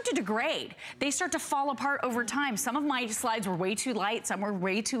 they start to degrade. They start to fall apart over time. Some of my slides were way too light, some were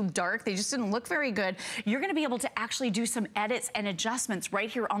way too dark. They just didn't look very good. You're gonna be able to actually do some edits and adjustments right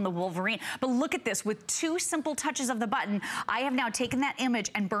here on the Wolverine. But look at this, with 2 simple touches of the button, I have now taken that image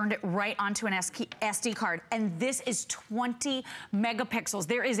and burned it right onto an SD card. And this is 20 megapixels.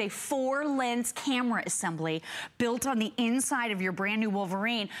 There is a 4-lens camera assembly built on the inside of your brand new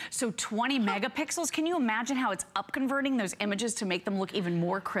Wolverine. So 20 megapixels, can you imagine how it's up converting those images to make them look even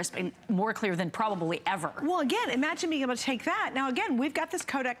more crisp and more clear than probably ever? Well, again, imagine being able to take that. Now again, we've got this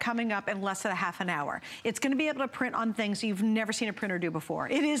codec coming up in less than a half an hour. It's gonna be able to print on things you've never seen a printer do before.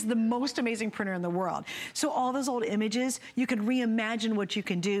 It is the most amazing printer in the world. So all those old images, you can reimagine what you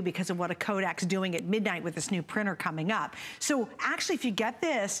can do because of what a Kodak's doing at midnight with this new printer coming up. So actually, if you get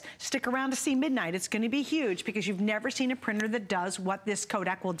this, stick around to see midnight. It's gonna be huge because you've never seen a printer that does what this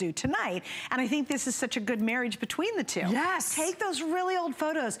Kodak will do tonight. And I think this is such a good marriage between the two. Yes. Take those really old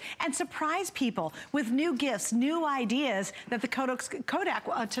photos and surprise people with new gifts, new ideas that the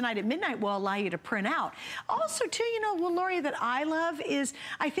Kodak tonight at midnight will allow you to print out. Also, too, you know, Lori, that I love is,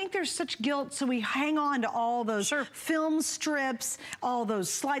 I think there's such guilt, so we hang on to all those film strips, all those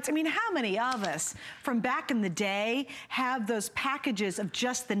slides. I mean, how many of us from back in the day have those packages of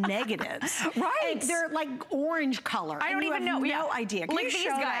just the negatives? Right. And they're like orange color. I don't even know. No idea. Can you show these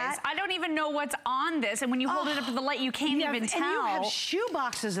guys? I don't even know what's on this, and when you hold it up to the light, you can't even tell. And you have shoe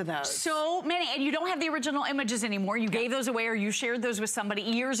boxes of those. So many, and you don't have the original images anymore. You gave those away, or you shared those those with somebody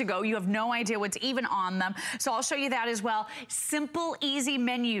years ago. You have no idea what's even on them. So I'll show you that as well. Simple, easy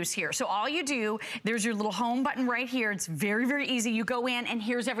menus here. So all you do, there's your little home button right here. It's very, very easy. You go in and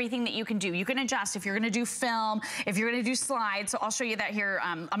here's everything that you can do. You can adjust if you're gonna do film, if you're gonna do slides. So I'll show you that here.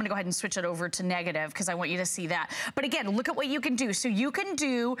 I'm gonna go ahead and switch it over to negative because I want you to see that. But again, look at what you can do. So you can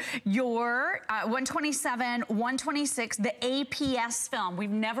do your 127, 126, the APS film. We've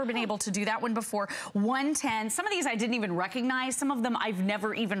never been able to do that one before. 110, some of these I didn't even recognize. Some of them I've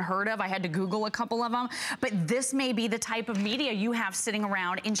never even heard of. I had to Google a couple of them. But this may be the type of media you have sitting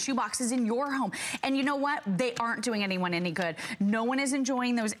around in shoeboxes in your home. And you know what? They aren't doing anyone any good. No one is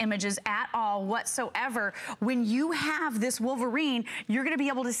enjoying those images at all whatsoever. When you have this Wolverine, you're gonna be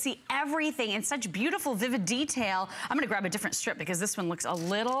able to see everything in such beautiful, vivid detail. I'm gonna grab a different strip because this one looks a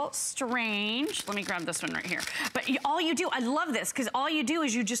little strange. Let me grab this one right here. But all you do, I love this, because all you do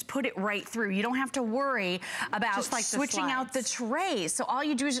is you just put it right through. You don't have to worry about just like switching out the trays. So all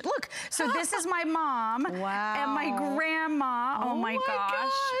you do is, look, so this is my mom and my grandma. Oh my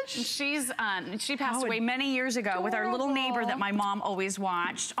gosh. She passed away many years ago with our little neighbor that my mom always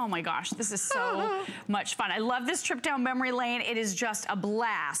watched. Oh my gosh, this is so much fun. I love this trip down memory lane. It is just a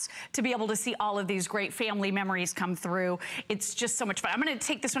blast to be able to see all of these great family memories come through. It's just so much fun. I'm gonna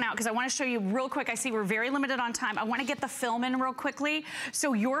take this one out because I wanna show you real quick. I see we're very limited on time. I wanna get the film in real quickly.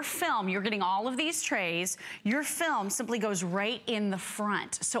 So your film, you're getting all of these trays. Your film simply goes right in the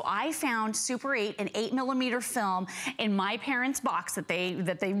front. So I found Super 8, an 8mm film in my parents' box that they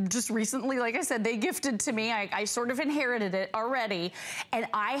just recently, like I said, they gifted to me. I sort of inherited it already. And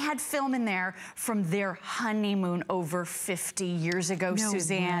I had film in there from their honeymoon over 50 years ago,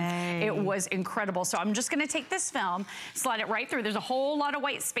 Suzanne. It was incredible. So I'm just gonna take this film, slide it right through. There's a whole lot of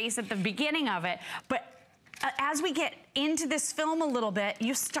white space at the beginning of it, but as we get into this film a little bit,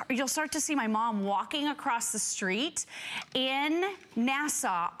 you'll start to see my mom walking across the street in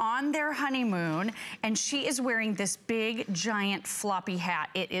Nassau on their honeymoon, and she is wearing this big, giant, floppy hat.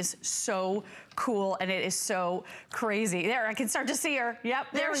 It is so cool, and it is so crazy. There, I can start to see her.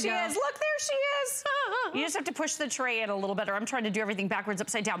 Yep, there she is. Look, there she is. You just have to push the tray in a little bit, or I'm trying to do everything backwards,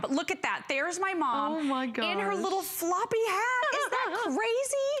 upside down. But look at that. There's my mom in her little floppy hat. Is that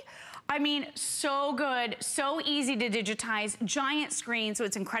crazy? I mean, so good, so easy to digitize, giant screen, so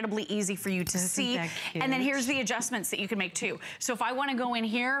it's incredibly easy for you to see. And then here's the adjustments that you can make too. So if I wanna go in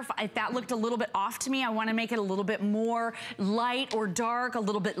here, if that looked a little bit off to me, I wanna make it a little bit more light or dark, a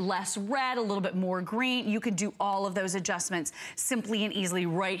little bit less red, a little bit more green. You can do all of those adjustments simply and easily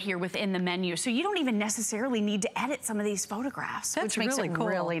right here within the menu. So you don't even necessarily need to edit some of these photographs, which makes it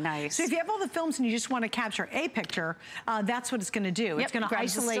really nice. So if you have all the films and you just wanna capture a picture, that's what it's gonna do. It's gonna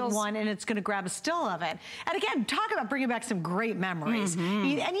isolate one, and it's gonna grab a still of it. And again, talk about bringing back some great memories. And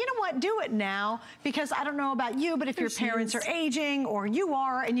you know what, do it now, because I don't know about you, but if your parents are aging, or you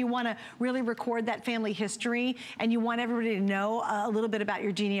are, and you wanna really record that family history, and you want everybody to know a little bit about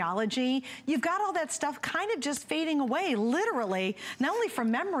your genealogy, you've got all that stuff kind of just fading away, literally, not only from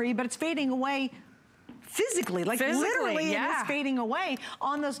memory, but it's fading away physically, literally, and it's fading away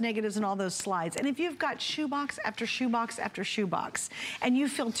on those negatives and all those slides. And if you've got shoebox after shoebox after shoebox, and you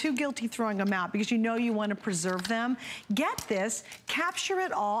feel too guilty throwing them out because you know you want to preserve them, get this, capture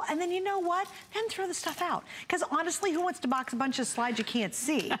it all, and then you know what? Then throw the stuff out. Because honestly, who wants to box a bunch of slides you can't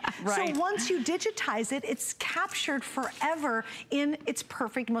see? So once you digitize it, it's captured forever in its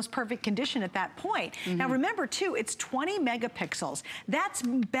perfect, most perfect condition at that point. Now remember too, it's 20 megapixels. That's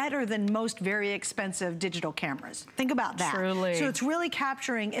better than most very expensive digital cameras. Think about that. Truly. So it's really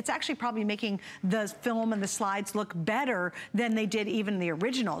capturing, it's actually probably making the film and the slides look better than they did even the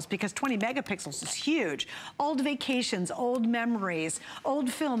originals, because 20 megapixels is huge. Old vacations, old memories,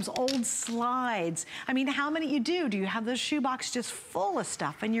 old films, old slides. I mean, how many you do? Do you have those shoebox just full of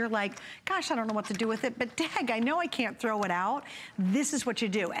stuff and you're like, gosh, I don't know what to do with it, but dang, I know I can't throw it out. This is what you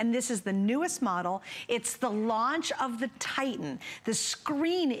do. And this is the newest model. It's the launch of the Titan. The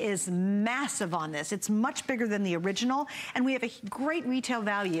screen is massive on this. It's much bigger than the original, and we have a great retail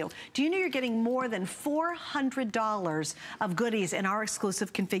value. Do you know you're getting more than $400 of goodies in our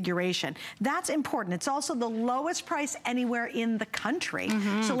exclusive configuration? That's important. It's also the lowest price anywhere in the country.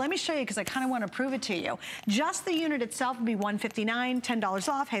 So let me show you, because I kind of want to prove it to you. Just the unit itself would be $159, $10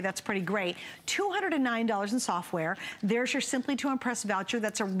 off. Hey, that's pretty great. $209 in software. There's your Simply to Impress voucher.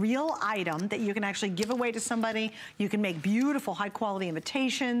 That's a real item that you can actually give away to somebody. You can make beautiful, high quality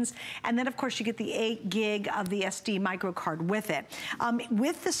invitations. And then of course you get the 8 gig of the SD micro card with it.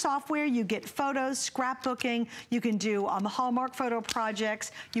 With the software, you get photos, scrapbooking, you can do Hallmark photo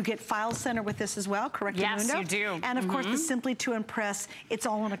projects, you get File Center with this as well, correct? Yes, you do. And of course, the Simply to Impress, it's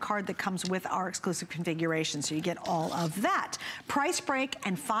all in a card that comes with our exclusive configuration, so you get all of that. Price break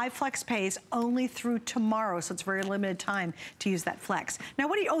and 5 flex pays only through tomorrow, so it's very limited time to use that flex. Now,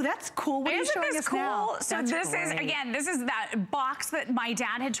 what do you, oh, that's cool. What are you showing us now? So that's this great. is, again, this is that box that my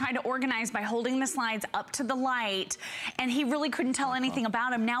dad had tried to organize by holding the slides up to the light, and he really couldn't tell anything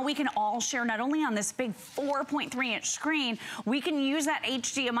about them. Now we can all share not only on this big 4.3-inch screen, we can use that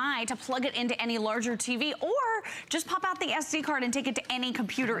HDMI to plug it into any larger TV, or just pop out the SD card and take it to any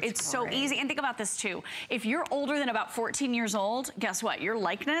computer. It's so easy. And think about this too. If you're older than about 14 years old, guess what? Your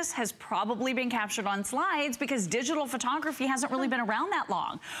likeness has probably been captured on slides because digital photography hasn't really been around that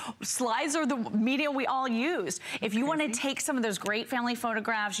long. Slides are the media we all use. If you want to take some of those great family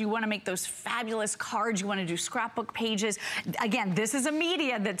photographs, you want to make those fabulous cards, you want to do scrapbook pages, again, this is a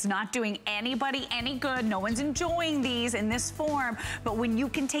media that's not doing anybody any good. No one's enjoying these in this form, but when you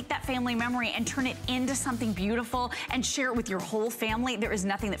can take that family memory and turn it into something beautiful and share it with your whole family, there is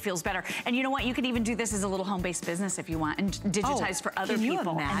nothing that feels better. And you know what? You can even do this as a little home-based business if you want and digitize for other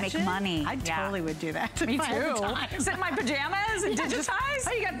people and make money. I totally would do that. Me too. Sit in my pajamas and digitize.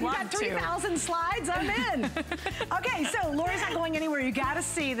 Oh, you got 3,000 slides, I'm in. Okay, so Lori's not going anywhere. You gotta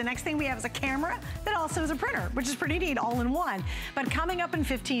see, the next thing we have is a camera that also is a printer, which is pretty neat, all in one. But coming up in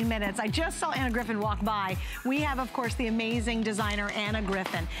 15 minutes, I just saw Anna Griffin walk by. We have, of course, the amazing designer, Anna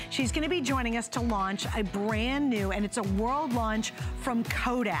Griffin. She's gonna be joining us to launch a brand new, and it's a world launch from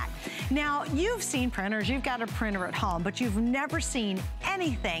Kodak. Now, you've seen printers, you've got a printer at home, but you've never seen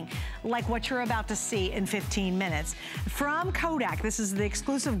anything like what you're about to see in 15 minutes. From Kodak, this is the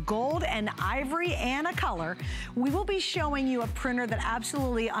exclusive gold and ivory and a color. We will be showing you a printer that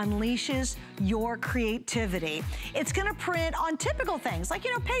absolutely unleashes your creativity. It's gonna print on typical things, like,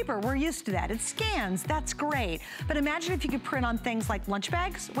 you know, paper, we're used to that. It scans, that's great. But imagine if you could print on things like lunch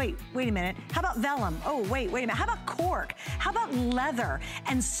bags. Wait a minute. How about vellum? Oh, wait a minute. How about cork? How about leather?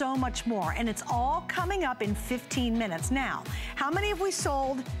 And so much more. And it's all coming up in 15 minutes. Now, how many have we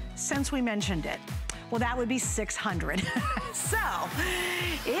sold since we mentioned it? Well, that would be 600. So,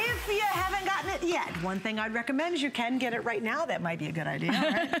 if you haven't gotten it yet, one thing I'd recommend is you can get it right now. That might be a good idea,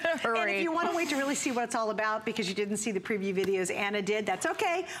 right? Hurry. And if you want to wait to really see what it's all about because you didn't see the preview videos Anna did, that's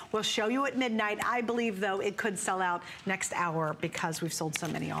okay. We'll show you at midnight. I believe, though, it could sell out next hour because we've sold so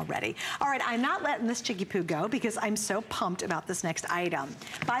many already. All right, I'm not letting this Chicky Poo go because I'm so pumped about this next item.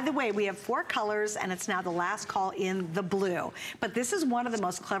 By the way, we have 4 colors, and it's now the last call in the blue. But this is one of the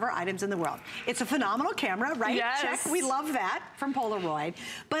most clever items in the world. It's a phenomenal camera, right? Yes. Check. We love that from Polaroid.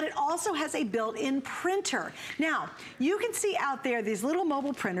 But it also has a built-in printer. Now, you can see out there these little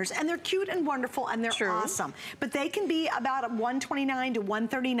mobile printers, and they're cute and wonderful, and they're awesome. But they can be about $129 to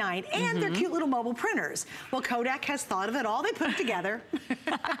 $139, and they're cute little mobile printers. Well, Kodak has thought of it all. They put it together.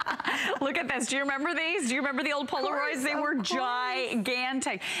 Look at this. Do you remember these? Do you remember the old Polaroids? They were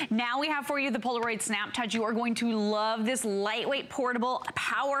gigantic. Now we have for you the Polaroid Snap Touch. You are going to love this lightweight, portable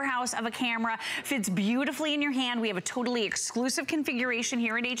powerhouse of a camera. Fits beautifully in your hand. We have a totally exclusive configuration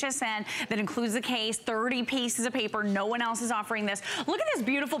here at HSN that includes the case, 30 pieces of paper. No one else is offering this. Look at this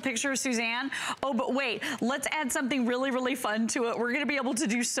beautiful picture, Suzanne. Oh, but wait, let's add something really, really fun to it. We're gonna be able to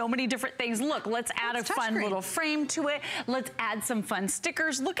do so many different things. Look, let's add a fun little frame to it. Let's add some fun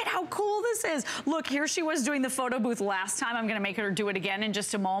stickers. Look at how cool this is. Look, here she was doing the photo booth last time. I'm gonna make her do it again in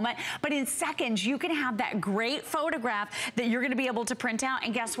just a moment. But in seconds, you can have that great photograph that you're gonna be able to print out.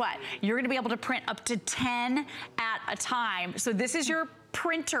 And guess what? You're gonna be able to print up to 10 at a time. So this is your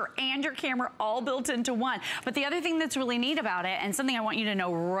printer and your camera all built into one. But the other thing that's really neat about it, and something I want you to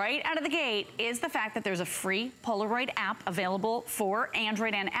know right out of the gate, is the fact that there's a free Polaroid app available for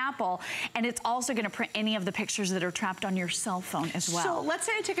Android and Apple, and it's also gonna print any of the pictures that are trapped on your cell phone as well. So let's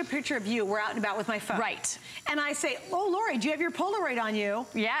say I take a picture of you, we're out and about with my phone. Right. And I say, oh, Lori, do you have your Polaroid on you?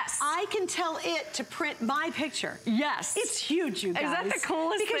 Yes. I can tell it to print my picture. Yes. It's huge, you guys. Is that the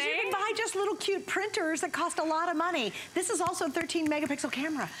coolest thing? Because you can buy just little cute printers that cost a lot of money. This is also a 13 megapixel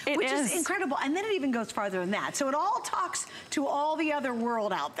camera, which is incredible. And then it even goes farther than that. So it all talks to all the other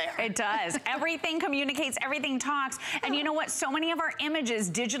world out there. It does. Everything communicates, everything talks. And you know what? So many of our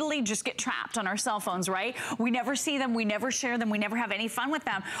images digitally just get trapped on our cell phones, right? We never see them, we never share them, we never have any fun with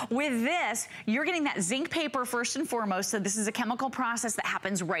them. With this, you're getting that zinc paper first and foremost. So this is a chemical process that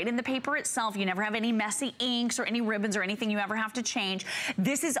happens right in the paper itself. You never have any messy inks or any ribbons or anything you ever have to change.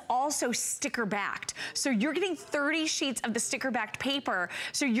 This is also sticker backed. So you're getting 30 sheets of the sticker backed paper snapper.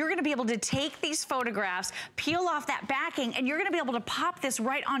 So you're gonna be able to take these photographs, peel off that backing, and you're gonna be able to pop this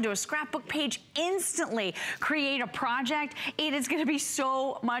right onto a scrapbook page instantly, create a project. It is gonna be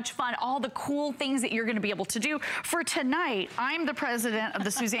so much fun. All the cool things that you're gonna be able to do. For tonight, I'm the president of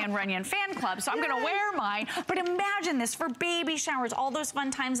the Suzanne Runyon fan club, so I'm gonna wear mine, but imagine this for baby showers, all those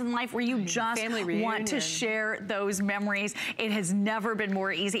fun times in life where you just want to share those memories. It has never been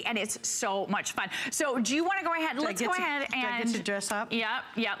more easy, and it's so much fun. So do you want to go ahead? Let's go ahead and get to dress up.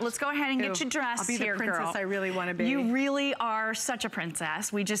 Yep. Let's go ahead and get you dressed. I'll be the princess girl. I really want to be. You really are such a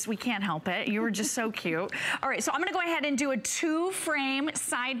princess. We can't help it. You were just so cute. All right, so I'm going to go ahead and do a 2-frame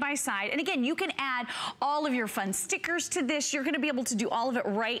side by side. And again, you can add all of your fun stickers to this. You're going to be able to do all of it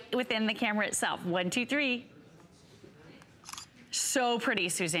right within the camera itself. 1, 2, 3. So pretty,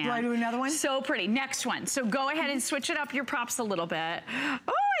 Suzanne. Do I do another one? So pretty. Next one. So go ahead and switch it up your props a little bit.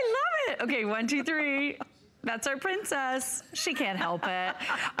 Oh, I love it. Okay, 1, 2, 3. That's our princess. She can't help it.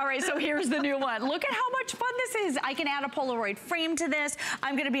 All right, so here's the new one. Look at how much fun this is. I can add a Polaroid frame to this.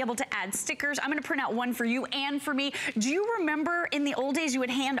 I'm gonna be able to add stickers. I'm gonna print out one for you and for me. Do you remember in the old days you would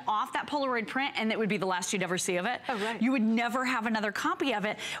hand off that Polaroid print and it would be the last you'd ever see of it? Oh, right. You would never have another copy of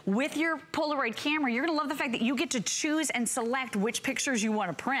it. With your Polaroid camera, you're gonna love the fact that you get to choose and select which pictures you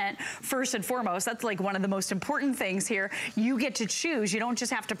wanna print. First and foremost, that's like one of the most important things here. You get to choose. You don't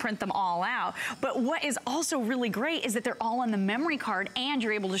just have to print them all out. But what is also really great is that they're all on the memory card and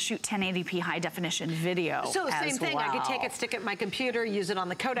you're able to shoot 1080p high definition video. So same thing, I could take it, stick it in my computer, use it on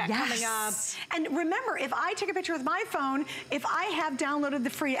the Kodak coming up. And remember, if I take a picture with my phone, if I have downloaded the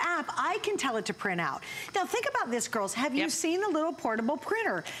free app, I can tell it to print out. Now think about this, girls. Have you seen the little portable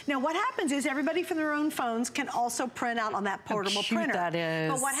printer? Now what happens is everybody from their own phones can also print out on that portable printer. That is.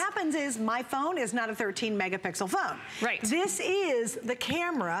 But what happens is my phone is not a 13 megapixel phone. Right. This is the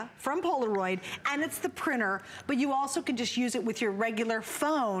camera from Polaroid and it's the printer, but you also can just use it with your regular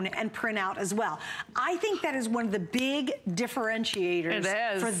phone and print out as well. I think that is one of the big differentiators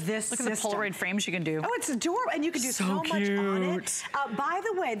for this system. Look at the Polaroid frames you can do. Oh, it's adorable, and you can do so much on it. By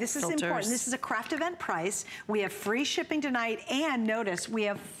the way, this is important. This is a craft event price. We have free shipping tonight, and notice we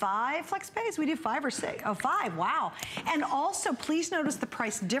have 5 flex pays. We do 5 or 6. Oh, 5, wow. And also, please notice the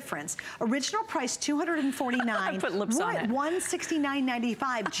price difference. Original price $249. Put lips on it.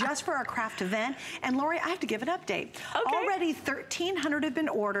 $169.95 just for our craft event. And Lori, I have to give an update. Already 1,300 have been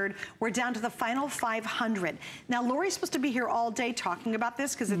ordered. We're down to the final 500. Now, Lori's supposed to be here all day talking about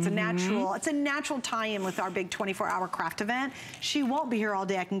this because it's a natural tie-in with our big 24-hour craft event. She won't be here all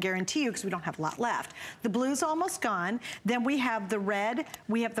day, I can guarantee you, because we don't have a lot left. The blue's almost gone. Then we have the red,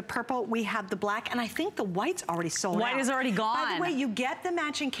 we have the purple, we have the black, and I think the white's already sold out. White is already gone. By the way, you get the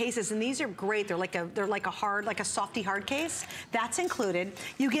matching cases, and these are great. They're like a softy hard case. That's included.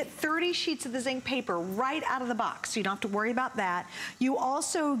 You get 30 sheets of the zinc paper right out of the box, so you don't have to worry about that. You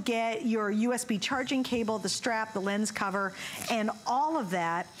also get your USB charging cable, the strap, the lens cover, and all of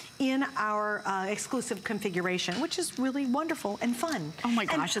that in our exclusive configuration, which is really wonderful and fun. Oh my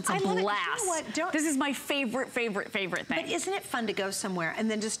gosh, it's a blast. You know what? This is my favorite thing. But isn't it fun to go somewhere and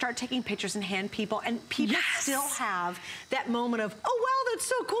then just start taking pictures and hand people, and people still have that moment of, oh wow, that's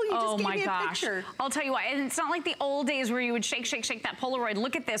so cool, you just gave me a picture. I'll tell you what, and it's not like the old days where you would shake that Polaroid.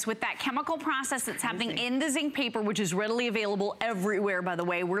 Look at this, with that chemical process that's happening in the zinc paper, which is readily available everywhere, by the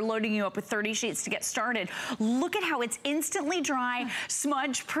way. We're loading you up with 30 sheets to get started. Look at how it's instantly dry,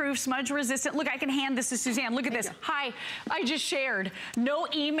 smudge proof, smudge resistant. Look, I can hand this to Suzanne. Look at this. Hi, I just shared. No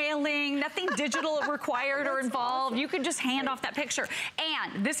emailing, nothing digital required or involved. You can just hand off that picture.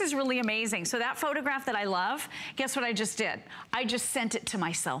 And this is really amazing. So that photograph that I love, guess what I just did? I just sent it to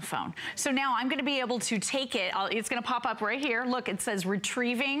my cell phone. So now I'm gonna be able to take it, it's gonna pop up right here. Look, it says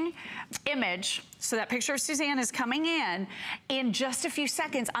retrieving image. So that picture of Suzanne is coming in. In just a few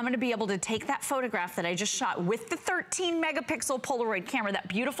seconds, I'm gonna be able to take that photograph that I just shot with the 13 megapixel Polaroid camera, that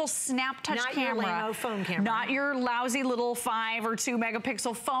beautiful snap touch camera. Not your lame phone camera. Not your lousy little 5 or 2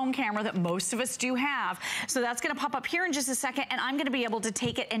 megapixel phone camera that most of us do have. So that's gonna pop up here in just a second, and I'm gonna be able to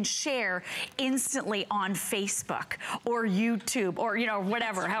take it and share instantly on Facebook or YouTube or, you know,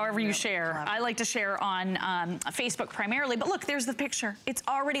 whatever, however you share. I like to share on Facebook primarily, but look, there's the picture. It's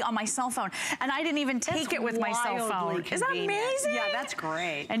already on my cell phone, and I didn't even take it with my cell phone. Is that amazing? Yeah, that's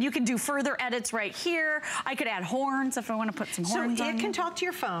great. And you can do further edits right here. I could add horns if I want to put some horns on. So it can talk to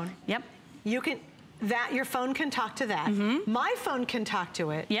your phone. Yep. You can, That your phone can talk to that. My phone can talk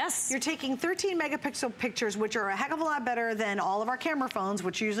to it. Yes. You're taking 13 megapixel pictures, which are a heck of a lot better than all of our camera phones,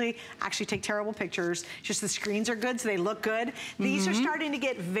 which usually actually take terrible pictures. Just the screens are good, so they look good. These are starting to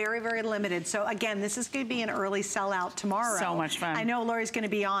get very, very limited. So again, this is going to be an early sellout tomorrow. So much fun. I know Lori's going to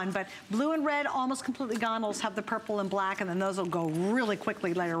be on, but blue and red almost completely gone. We'll have the purple and black, and then those will go really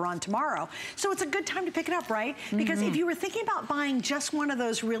quickly later on tomorrow. So it's a good time to pick it up, right? Because if you were thinking about buying just one of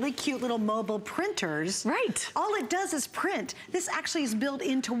those really cute little mobile printers, right, all it does is print. This actually is built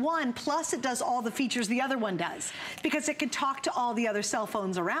into one, plus it does all the features the other one does, because it can talk to all the other cell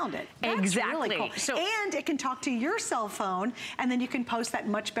phones around it. That's exactly. Really cool. So, and it can talk to your cell phone, and then you can post that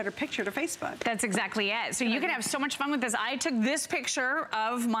much better picture to Facebook. That's exactly it. So you can have so much fun with this. I took this picture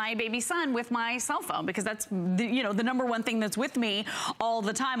of my baby son with my cell phone, because that's the, you know, the #1 thing that's with me all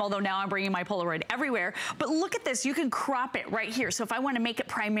the time, although now I'm bringing my Polaroid everywhere. But look at this. You can crop it right here. So if I want to make it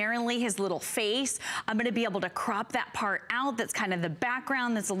primarily his little face, I'm going to be able to crop that part out that's kind of the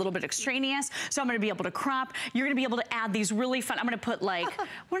background that's a little bit extraneous. So I'm going to be able to crop. You're going to be able to add these really fun, I'm going to put like,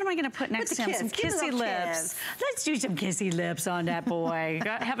 what am I going to put next to him? Some kissy lips. Let's do some kissy lips on that boy.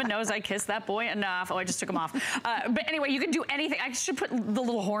 God, heaven knows I kissed that boy enough. Oh, I just took him off. But anyway, you can do anything. I should put the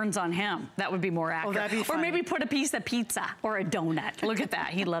little horns on him. That would be more accurate. Oh, that'd be funny. Or maybe put a piece of pizza or a donut. Look at that.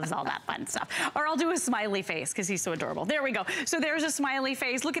 He loves all that fun stuff. Or I'll do a smiley face because he's so adorable. There we go. So there's a smiley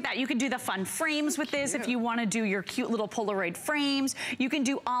face. Look at that. You can do the fun frames with this if you want to do your cute little Polaroid frames. You can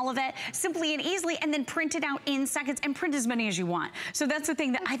do all of it simply and easily, and then print it out in seconds and print as many as you want. So that's the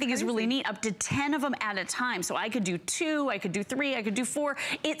thing that I think is really neat, up to 10 of them at a time. So I could do 2, I could do 3, I could do 4.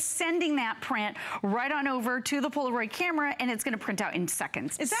 It's sending that print right on over to the Polaroid camera, and it's going to print out in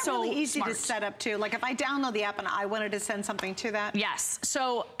seconds. Is that so really easy smart to set up too? Like if I download the app and I wanted to send something to that? Yes.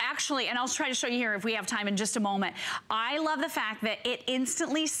 So actually, and I'll try to show you here if we have time in just a moment, I love the fact that it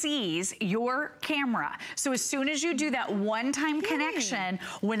instantly sees your camera. So as soon as you do that one-time connection,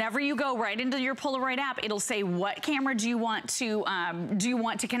 whenever you go right into your Polaroid app, it'll say what camera do you want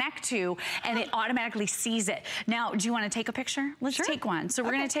to connect to, and it automatically sees it. Now, do you want to take a picture? Let's take one. So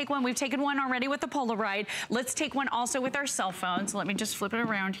we're going to take one. We've taken one already with the Polaroid. Let's take one also with our cell phone. So let me just flip it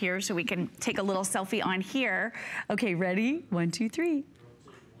around here so we can take a little selfie on here. Okay, ready? 1, 2, 3.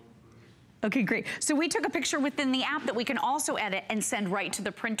 Okay, great. So we took a picture within the app that we can also edit and send right to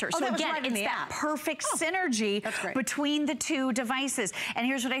the printer. So again, it's that perfect synergy between the two devices. And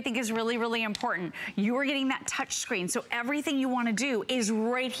here's what I think is really, really important. You are getting that touch screen. So everything you want to do is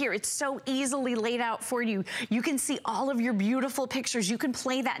right here. It's so easily laid out for you. You can see all of your beautiful pictures. You can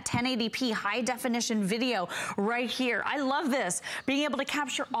play that 1080p high definition video right here. I love this. Being able to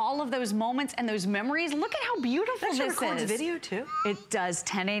capture all of those moments and those memories. Look at how beautiful this is. Records video too? It does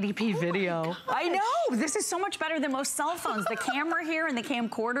 1080p video. I know, this is so much better than most cell phones. The camera here and the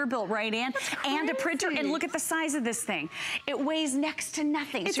camcorder built right in, and a printer, and look at the size of this thing. It weighs next to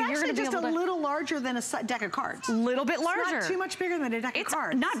nothing. It's actually just a little larger than a deck of cards. A little bit larger. It's not too much bigger than a deck of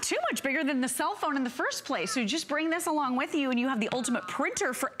cards. It's not too much bigger than the cell phone in the first place. So just bring this along with you, and you have the ultimate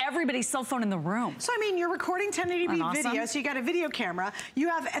printer for everybody's cell phone in the room. So I mean, you're recording 1080p video, so you got a video camera. You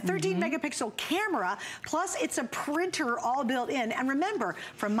have a 13 megapixel camera, plus it's a printer all built in. And remember,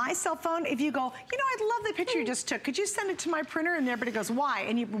 from my cell phone, if you go, you know, I love the picture you just took. Could you send it to my printer? And everybody goes, why?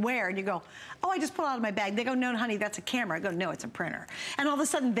 And you, where? And you go, oh, I just pulled it out of my bag. They go, no, honey, that's a camera. I go, no, it's a printer. And all of a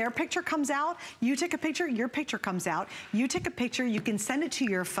sudden, their picture comes out. You take a picture, your picture comes out. You take a picture, you can send it to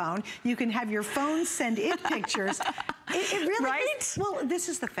your phone. You can have your phone send it pictures. It really is. Well, this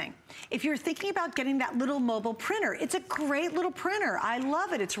is the thing. If you're thinking about getting that little mobile printer, it's a great little printer. I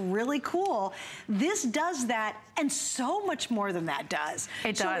love it. It's really cool. This does that, and so much more than that does.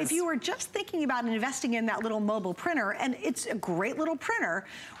 It does. So if you were just thinking about investing in that little mobile printer, and it's a great little printer,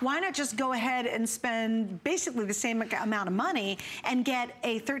 why not just go ahead and spend basically the same amount of money and get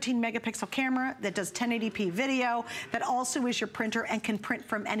a 13 megapixel camera that does 1080p video, that also is your printer and can print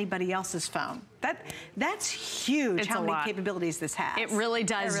from anybody else's phone. That's huge. It's how many capabilities this has. It really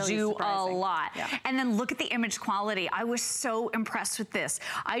does do a lot. Yeah. And then look at the image quality. I was so impressed with this.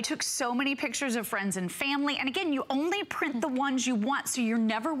 I took so many pictures of friends and family. And again, you only print the ones you want, so you're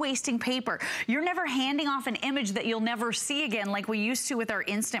never wasting paper. You're never handing off an image that you'll never see again like we used to with our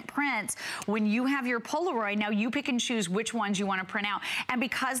instant prints. When you have your Polaroid, now you pick and choose which ones you want to print out. And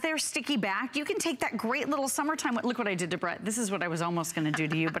because they're sticky back, you can take that great little summertime. Look what I did to Brett. This is what I was almost going to do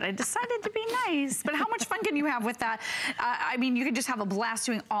to you, but I decided to be nice. nice. But how much fun can you have with that? I mean, you can just have a blast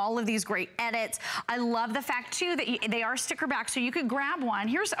doing all of these great edits. I love the fact too that they are sticker back, so you could grab one.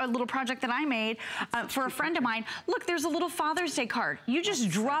 Here's a little project that I made for a friend of mine. Look, there's a little Father's Day card. You just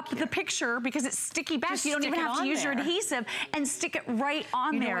drop the picture because it's sticky back. Just you don't even have to use your adhesive and stick it right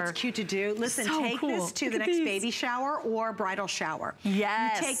on there. You know what's cute to do? Listen, take this to the next baby shower or bridal shower.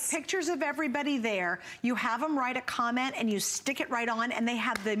 Yes. You take pictures of everybody there. You have them write a comment and you stick it right on, and they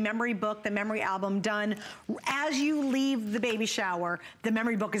have the memory book, the memory album done. As you leave the baby shower, the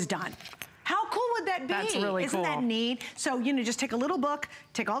memory book is done. How cool would that be? That's really cool. Isn't that neat? So, you know, just take a little book,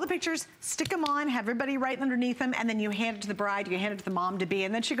 take all the pictures, stick them on, have everybody write underneath them, and then you hand it to the bride, you hand it to the mom-to-be,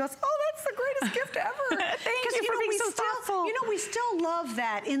 and then she goes, oh, that's the greatest gift ever. Thank you for being so thoughtful. You know, we still love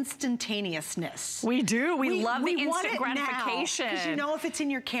that instantaneousness. We do. We love the instant gratification. Because you know if it's in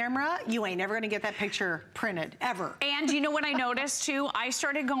your camera, you ain't never going to get that picture printed, ever. And you know what I noticed, too? I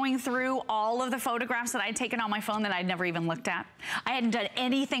started going through all of the photographs that I'd taken on my phone that I'd never even looked at. I hadn't done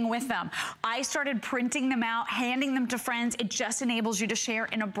anything with them. I started printing them out, handing them to friends. It just enables you to share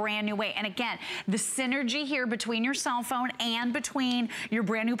in a brand new way. And again, the synergy here between your cell phone and between your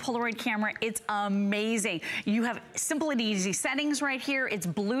brand new Polaroid camera, it's amazing. You have simple and easy settings right here. It's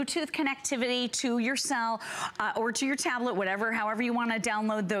Bluetooth connectivity to your cell or to your tablet, however you want to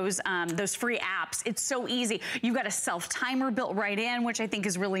download those free apps. It's so easy. You've got a self-timer built right in, which I think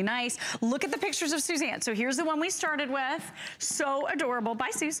is really nice. Look at the pictures of Suzanne. So here's the one we started with. So adorable. Bye,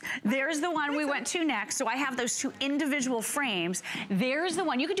 Suze. There's the one we went to next. So I have those two individual frames. There's the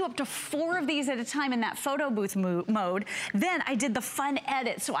one. You could do up to 4 of these at a time in that photo booth mode. Then I did the fun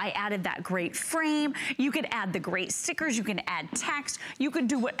edit. So I added that great frame. You could add the great stickers. You can add text. You can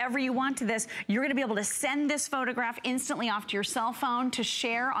do whatever you want to this. You're going to be able to send this photograph instantly off to your cell phone to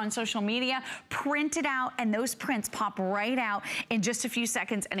share on social media, print it out, and those prints pop right out in just a few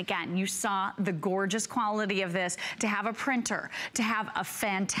seconds. And again, you saw the gorgeous quality of this. To have a printer, to have a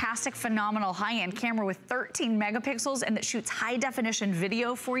fantastic, phenomenal high-end camera with 13 megapixels and that shoots high-definition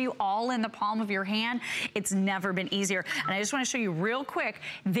video for you all in the palm of your hand, it's never been easier. And I just want to show you real quick,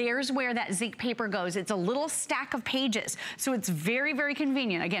 there's where that zinc paper goes. It's a little stack of pages, so it's very, very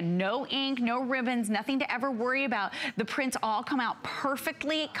convenient. Again, no ink, no ribbons, nothing to ever worry about. The prints all come out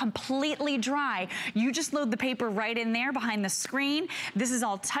perfectly, completely dry. You just load the paper right in there behind the screen. This is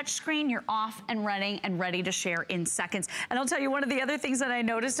all touch screen. You're off and running and ready to share in seconds. And I'll tell you, one of the other things that I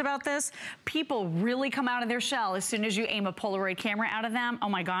noticed about this, people really come out of their shell as soon as you aim a Polaroid camera out of them. Oh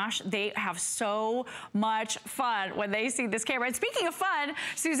my gosh, they have so much fun when they see this camera. And speaking of fun,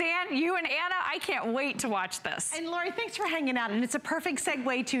 Suzanne, you and Anna, I can't wait to watch this. And Lori, thanks for hanging out. And it's a perfect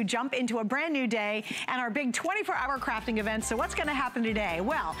segue to jump into a brand new day and our big 24-hour crafting event. So what's going to happen today?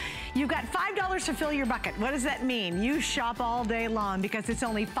 Well, you've got $5 to fill your bucket. What does that mean? You shop all day long because it's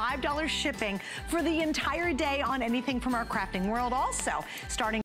only $5 shipping for the entire day on anything from our crafting world. Also, starting